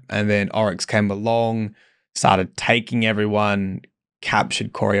crap. And then Oryx came along, started taking everyone,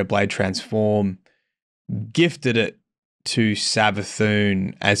 captured Quaria Blade Transform, gifted it to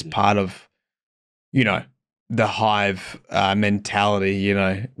Savathun as part of, the Hive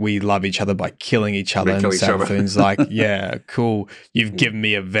mentality. We love each other by killing each other. And Savathun's like, yeah, cool. You've given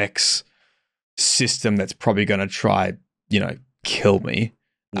me a Vex system that's probably going to try, kill me.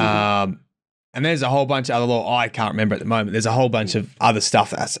 And there's a whole bunch of other law. I can't remember at the moment. There's a whole bunch of other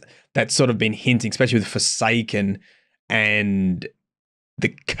stuff that's sort of been hinting, especially with Forsaken and the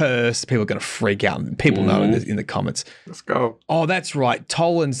curse. People are going to freak out. People know in the comments. Let's go. Oh, that's right.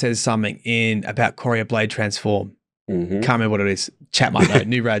 Tolan says something about Quaria Blade Transform. Can't remember what it is. Chat might know.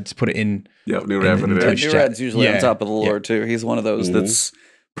 New Rad's put it in. Yep, New Rad put it in. New Rad's usually on top of the lore too. He's one of those that's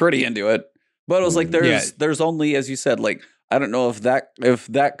pretty into it. But it was like there's only, as you said, like, I don't know if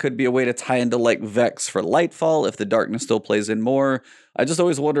that could be a way to tie into like Vex for Lightfall, if the darkness still plays in more. I just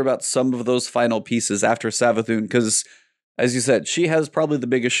always wonder about some of those final pieces after Savathun, because as you said, she has probably the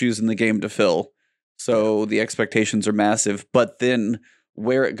biggest shoes in the game to fill. So the expectations are massive. But then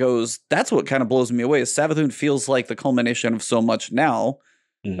where it goes, that's what kind of blows me away, is Savathun feels like the culmination of so much now.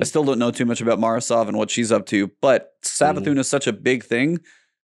 I still don't know too much about Marasov and what she's up to, but Savathun is such a big thing.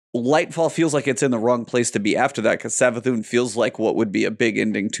 Lightfall feels like it's in the wrong place to be after that, because Savathun feels like what would be a big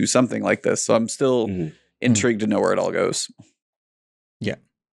ending to something like this. So I'm still intrigued to know where it all goes. Yeah,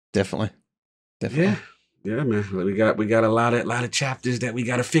 definitely. Yeah. Yeah, man. We got a lot of chapters that we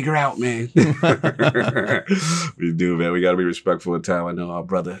got to figure out, man. We do, man. We got to be respectful of time. I know our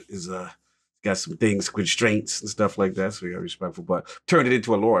brother is got some things, constraints and stuff like that, so we got to be respectful. But turn it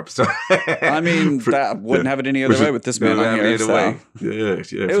into a lore episode. I mean, that wouldn't have it any other way with this man on here. So. Yeah,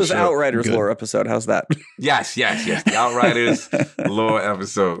 it was Outriders lore episode. How's that? Yes. The Outriders lore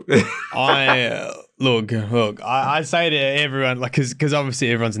episode. Look. I say to everyone, like, because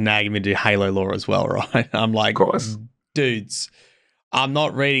obviously everyone's nagging me to do Halo lore as well, right? I'm like, of course, dudes, I'm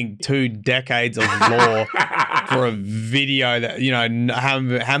not reading 2 decades of lore for a video that, you know,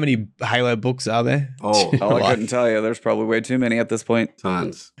 how many Halo books are there? Oh, I couldn't tell you. There's probably way too many at this point.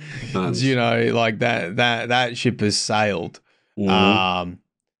 Tons. You know, like that ship has sailed. Mm-hmm.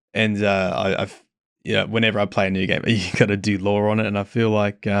 And I've, you know, whenever I play a new game, you got to do lore on it, and I feel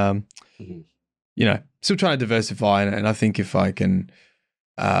like, you know, still trying to diversify, and I think if I can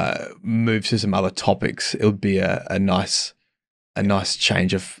move to some other topics, it would be a nice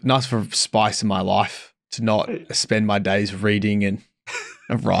change nice for spice in my life to not spend my days reading and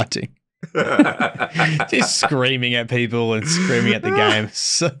writing. Just screaming at people and screaming at the game.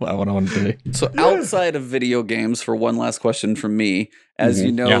 So what I want to do. So outside of video games, for one last question from me, as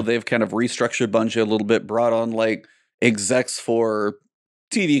you know, they've kind of restructured Bungie a little bit, brought on like execs for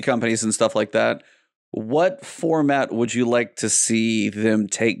TV companies and stuff like that. What format would you like to see them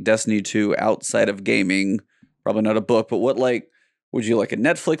take Destiny to outside of gaming? Probably not a book, but what, like, would you like a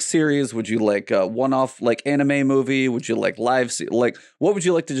Netflix series? Would you like a one-off like anime movie? Would you like live? Like, what would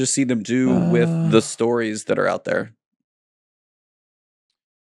you like to just see them do with the stories that are out there?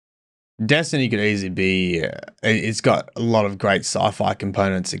 Destiny could easily be. It's got a lot of great sci-fi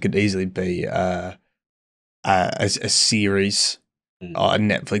components. It could easily be a series, a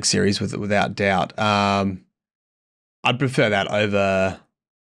Netflix series without doubt. I'd prefer that over.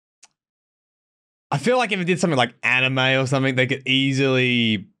 I feel like if it did something like anime or something, they could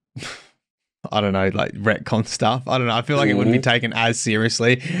easily, I don't know, like retcon stuff. I don't know. I feel like it wouldn't be taken as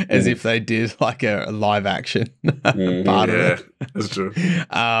seriously as if they did like a live action part of it. That's true.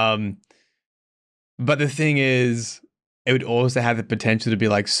 But the thing is, it would also have the potential to be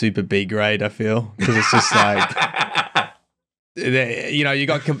like super B grade, I feel, because it's just like, you know, you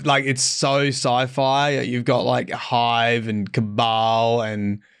got like, it's so sci-fi. You've got like Hive and Cabal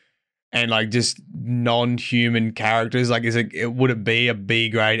and like just non-human characters. Like, would it be a B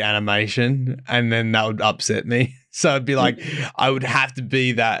grade animation? And then that would upset me. So it'd be like, I would have to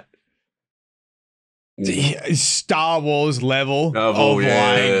be that Star Wars level of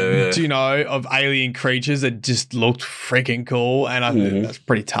you know, of alien creatures that just looked freaking cool. And I think that's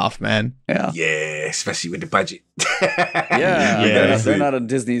pretty tough, man. Yeah, especially with the budget. They're not on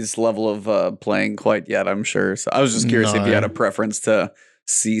Disney's level of playing quite yet, I'm sure. So I was just curious if you had a preference to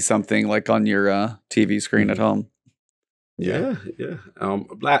see something like on your TV screen at home. Yeah.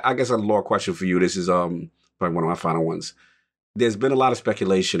 I guess a lore question for you. This is probably one of my final ones. There's been a lot of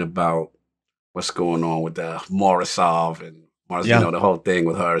speculation about what's going on with the Morrisov and you know, the whole thing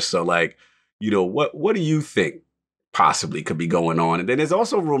with her. So, like, you know, what do you think possibly could be going on? And then there's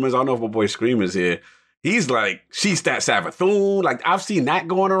also rumors. I don't know if my boy Screamer's here. He's like, she's that Savathun. Like, I've seen that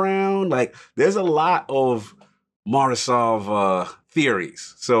going around. Like, there's a lot of Morrisov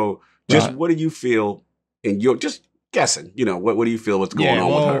theories. So just what do you feel, and you're just guessing, you know, what do you feel what's going on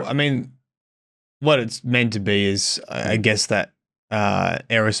with her? I mean, what it's meant to be is, I guess that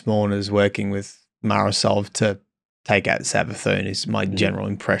Eris Morn is working with Morrisov to take out Savathun is my general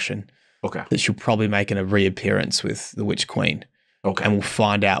impression. Okay. That she'll probably make a reappearance with the Witch Queen. Okay. And we'll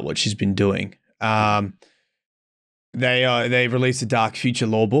find out what she's been doing. They released a Dark Future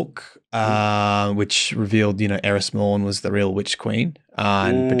lore book, which revealed, you know, Eris Morn was the real Witch Queen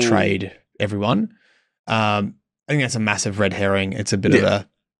and betrayed everyone. I think that's a massive red herring. It's a bit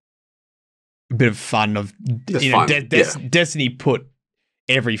of fun of Destiny put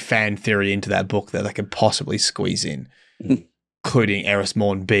every fan theory into that book that they could possibly squeeze in, including Eris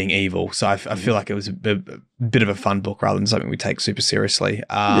Morn being evil. So I feel like it was a bit of a fun book rather than something we take super seriously.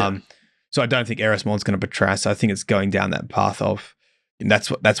 So I don't think Eris Morn's going to betray us. I think it's going down that path of, and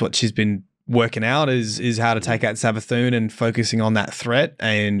that's what she's been working out is how to take out Savathun and focusing on that threat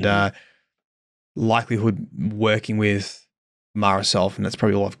and likelihood working with Morrisov, and that's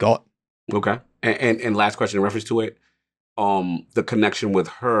probably all I've got. Okay. And last question in reference to it, the connection with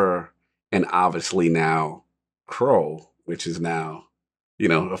her and obviously now Crow, which is now, you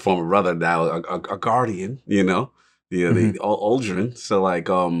know, a former brother, now a guardian, you know, the Aldrin. So like,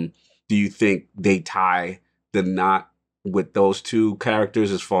 do you think they tie the knot with those two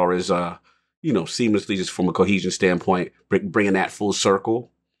characters as far as, you know, seamlessly just from a cohesion standpoint, bringing that full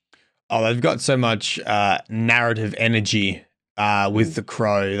circle? Oh, they've got so much narrative energy with the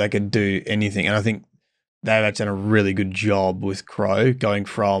Crow. They could do anything, and I think they've done a really good job with Crow, going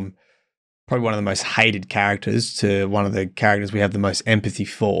from probably one of the most hated characters to one of the characters we have the most empathy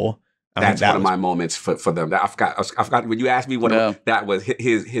for. That's one of my moments for them. I forgot when you asked me what that was.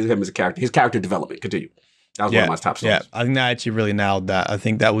 Him as a character, his character development. Continue. That was one of my top songs. Yeah, I think they actually really nailed that. I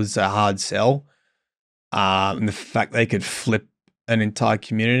think that was a hard sell. And the fact they could flip an entire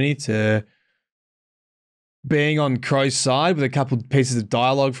community to being on Crow's side with a couple of pieces of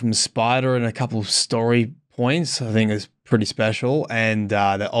dialogue from Spider and a couple of story points, I think is pretty special. And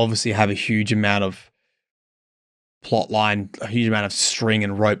they obviously have a huge amount of plot line, a huge amount of string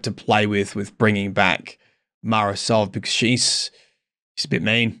and rope to play with bringing back Mara Sov, because she's a bit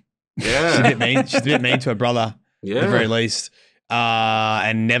mean. Yeah. She's a bit mean. She's a bit mean to her brother, yeah, at the very least,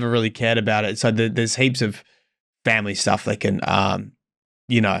 and never really cared about it. So there's heaps of family stuff that can,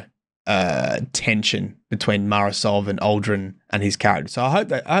 tension between Mara Sov and Aldrin and his character. So I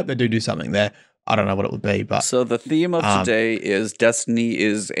hope they do something there. I don't know what it would be, but so the theme of today is Destiny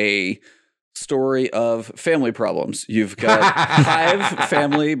is a story of family problems. You've got Hive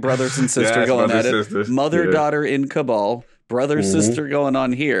family, brothers and sister going at it, mother-daughter in Cabal, brother-sister going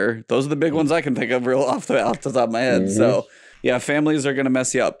on here. Those are the big ones I can think of real off the top of my head. So yeah, families are going to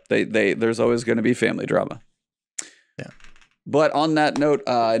mess you up. There's always going to be family drama. Yeah. But on that note,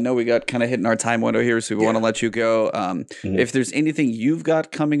 I know we got kind of hitting our time window here, so we want to let you go. If there's anything you've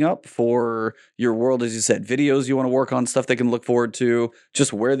got coming up for your world, as you said, videos you want to work on, stuff they can look forward to,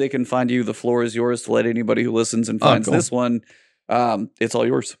 just where they can find you, the floor is yours to let anybody who listens and finds this one. It's all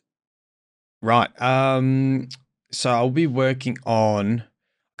yours. Right. So I'll be working on,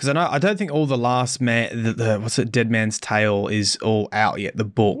 because I don't think all the Last Man, Dead Man's Tale is all out yet, the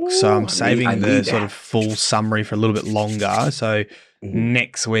book. So I'm saving the sort of full summary for a little bit longer. So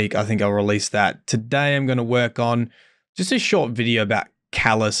next week, I think I'll release that. Today, I'm going to work on just a short video about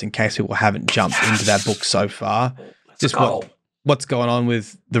Callus, in case people haven't jumped into that book so far. Just what's going on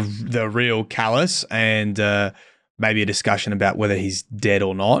with the real Callus, and maybe a discussion about whether he's dead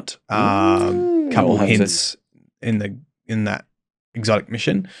or not. Couple hints in that exotic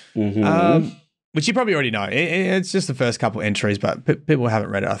mission, which you probably already know. It's just the first couple entries, but people who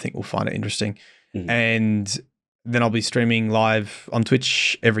haven't read it, I think, will find it interesting. And then I'll be streaming live on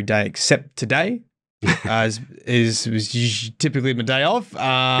Twitch every day except today, as was usually typically my day off.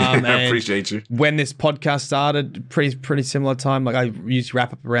 I appreciate you. When this podcast started, pretty similar time. Like I usually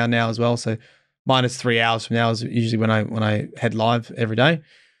wrap up around now as well. So minus 3 hours from now is usually when I head live every day.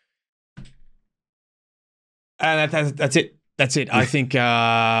 And that's it. That's it. I think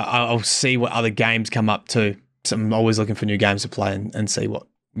I'll see what other games come up too. So I'm always looking for new games to play and see what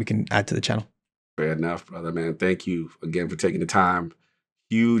we can add to the channel. Fair enough, brother, man. Thank you again for taking the time.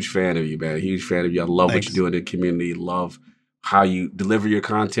 Huge fan of you, man. Huge fan of you. I love what you do in the community. Love how you deliver your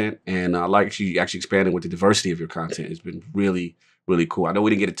content. And I like you actually expanding with the diversity of your content. It's been really, really cool. I know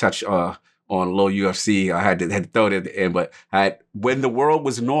we didn't get to touch on low UFC. I had to throw it at the end, but when the world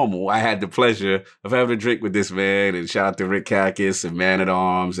was normal, I had the pleasure of having a drink with this man, and shout out to Rick Kakis and Man at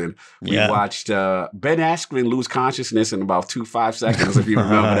Arms. And we watched Ben Askren lose consciousness in about 5 seconds, if you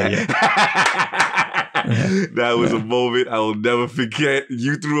remember that. That was a moment I will never forget.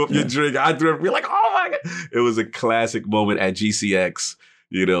 You threw up your drink. I threw up. We're like, oh my God. It was a classic moment at GCX,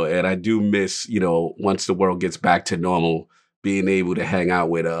 and I do miss, once the world gets back to normal, being able to hang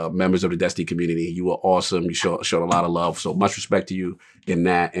out with members of the Destiny community. You were awesome. You showed a lot of love. So much respect to you in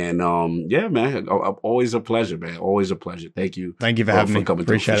that. And yeah, man, always a pleasure, man. Always a pleasure. Thank you. Thank you for having me. Coming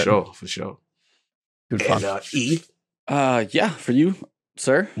Appreciate through. it. For sure. Good fun. And Eve? Yeah, for you,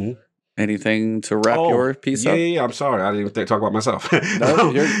 sir. Anything to wrap your piece up? Yeah. I'm sorry. I didn't even talk about myself.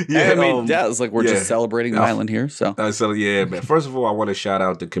 No, it's like we're just celebrating Myelin here. So yeah, man. First of all, I want to shout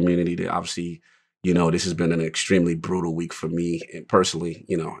out the community that obviously, this has been an extremely brutal week for me and personally,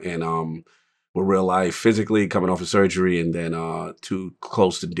 and with real life, physically coming off of surgery, and then 2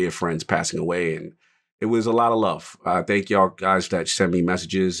 close to dear friends passing away. And it was a lot of love. Thank y'all guys that sent me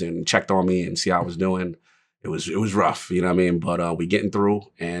messages and checked on me and see how I was doing. It was rough, you know what I mean? But we getting through.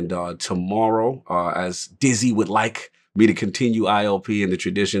 And tomorrow, as Dizzy would like me to continue ILP in the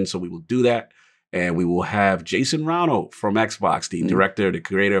tradition, so we will do that. And we will have Jason Rano from Xbox, the director, the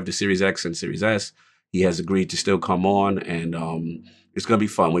creator of the Series X and Series S. He has agreed to still come on, and it's gonna be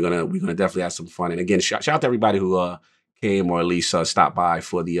fun. We're gonna definitely have some fun. And again, shout out to everybody who came or at least stopped by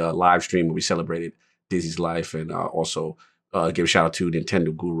for the live stream where we celebrated Dizzy's life, and also give a shout out to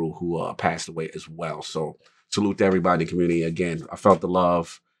Nintendo Guru who passed away as well. So salute to everybody in the community. Again, I felt the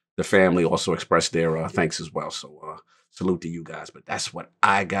love. The family also expressed their thanks as well. So salute to you guys. But that's what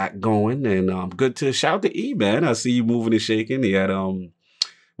I got going. And good to shout out to E, man. I see you moving and shaking. He had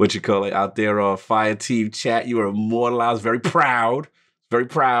what you call it out there, Fire Team chat. You were immortalized. Very proud. Very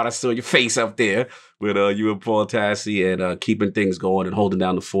proud. I saw your face up there with you and Paul Tassi and keeping things going and holding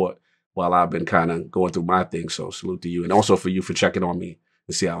down the fort while I've been kind of going through my thing. So salute to you. And also for you for checking on me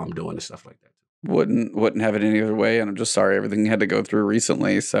and see how I'm doing and stuff like that. Wouldn't have it any other way. And I'm just sorry everything had to go through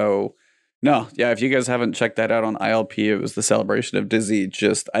recently. So no, yeah, if you guys haven't checked that out on ILP, it was the celebration of Dizzy.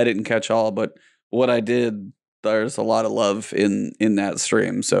 Just, I didn't catch all, but what I did, there's a lot of love in that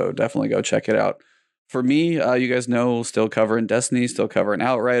stream. So definitely go check it out. For me, you guys know, still covering Destiny, still covering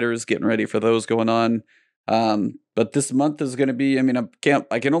Outriders, getting ready for those going on. But this month is going to be, I mean,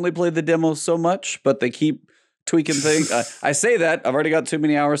 I can only play the demo so much, but they keep tweaking things. I say that, I've already got too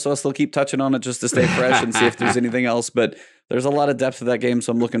many hours, so I'll still keep touching on it just to stay fresh and see if there's anything else. But there's a lot of depth to that game,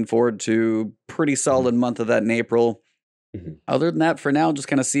 so I'm looking forward to pretty solid month of that in April. Other than that, for now, just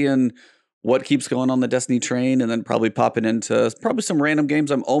kind of seeing what keeps going on the Destiny train, and then probably popping into probably some random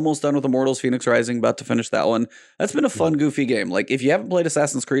games. I'm almost done with Immortals Phoenix Rising, about to finish that one. That's been a fun, goofy game. Like, if you haven't played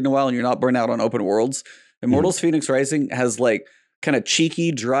Assassin's Creed in a while and you're not burnt out on open worlds, Immortals Phoenix Rising has like kind of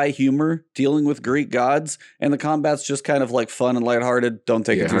cheeky, dry humor dealing with Greek gods, and the combat's just kind of like fun and lighthearted. Don't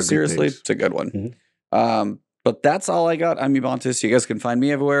take it too seriously. It's a good one. But that's all I got. I'm Ebontis. You guys can find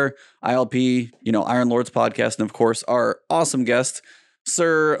me everywhere. ILP, Iron Lords podcast, and of course our awesome guest,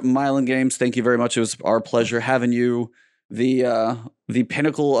 Sir Myelin Games. Thank you very much. It was our pleasure having you, the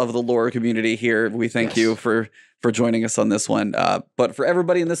pinnacle of the lore community here. We thank you for joining us on this one. But for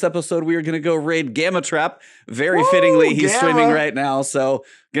everybody in this episode, we are going to go raid Gamma Trap. Very fittingly, he's streaming right now, so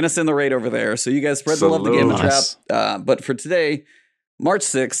going to send the raid over there. So you guys spread the love to Gamma Trap. But for today, March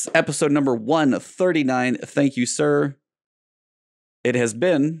 6th, episode number 139. Thank you, sir. It has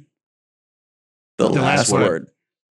been the last word.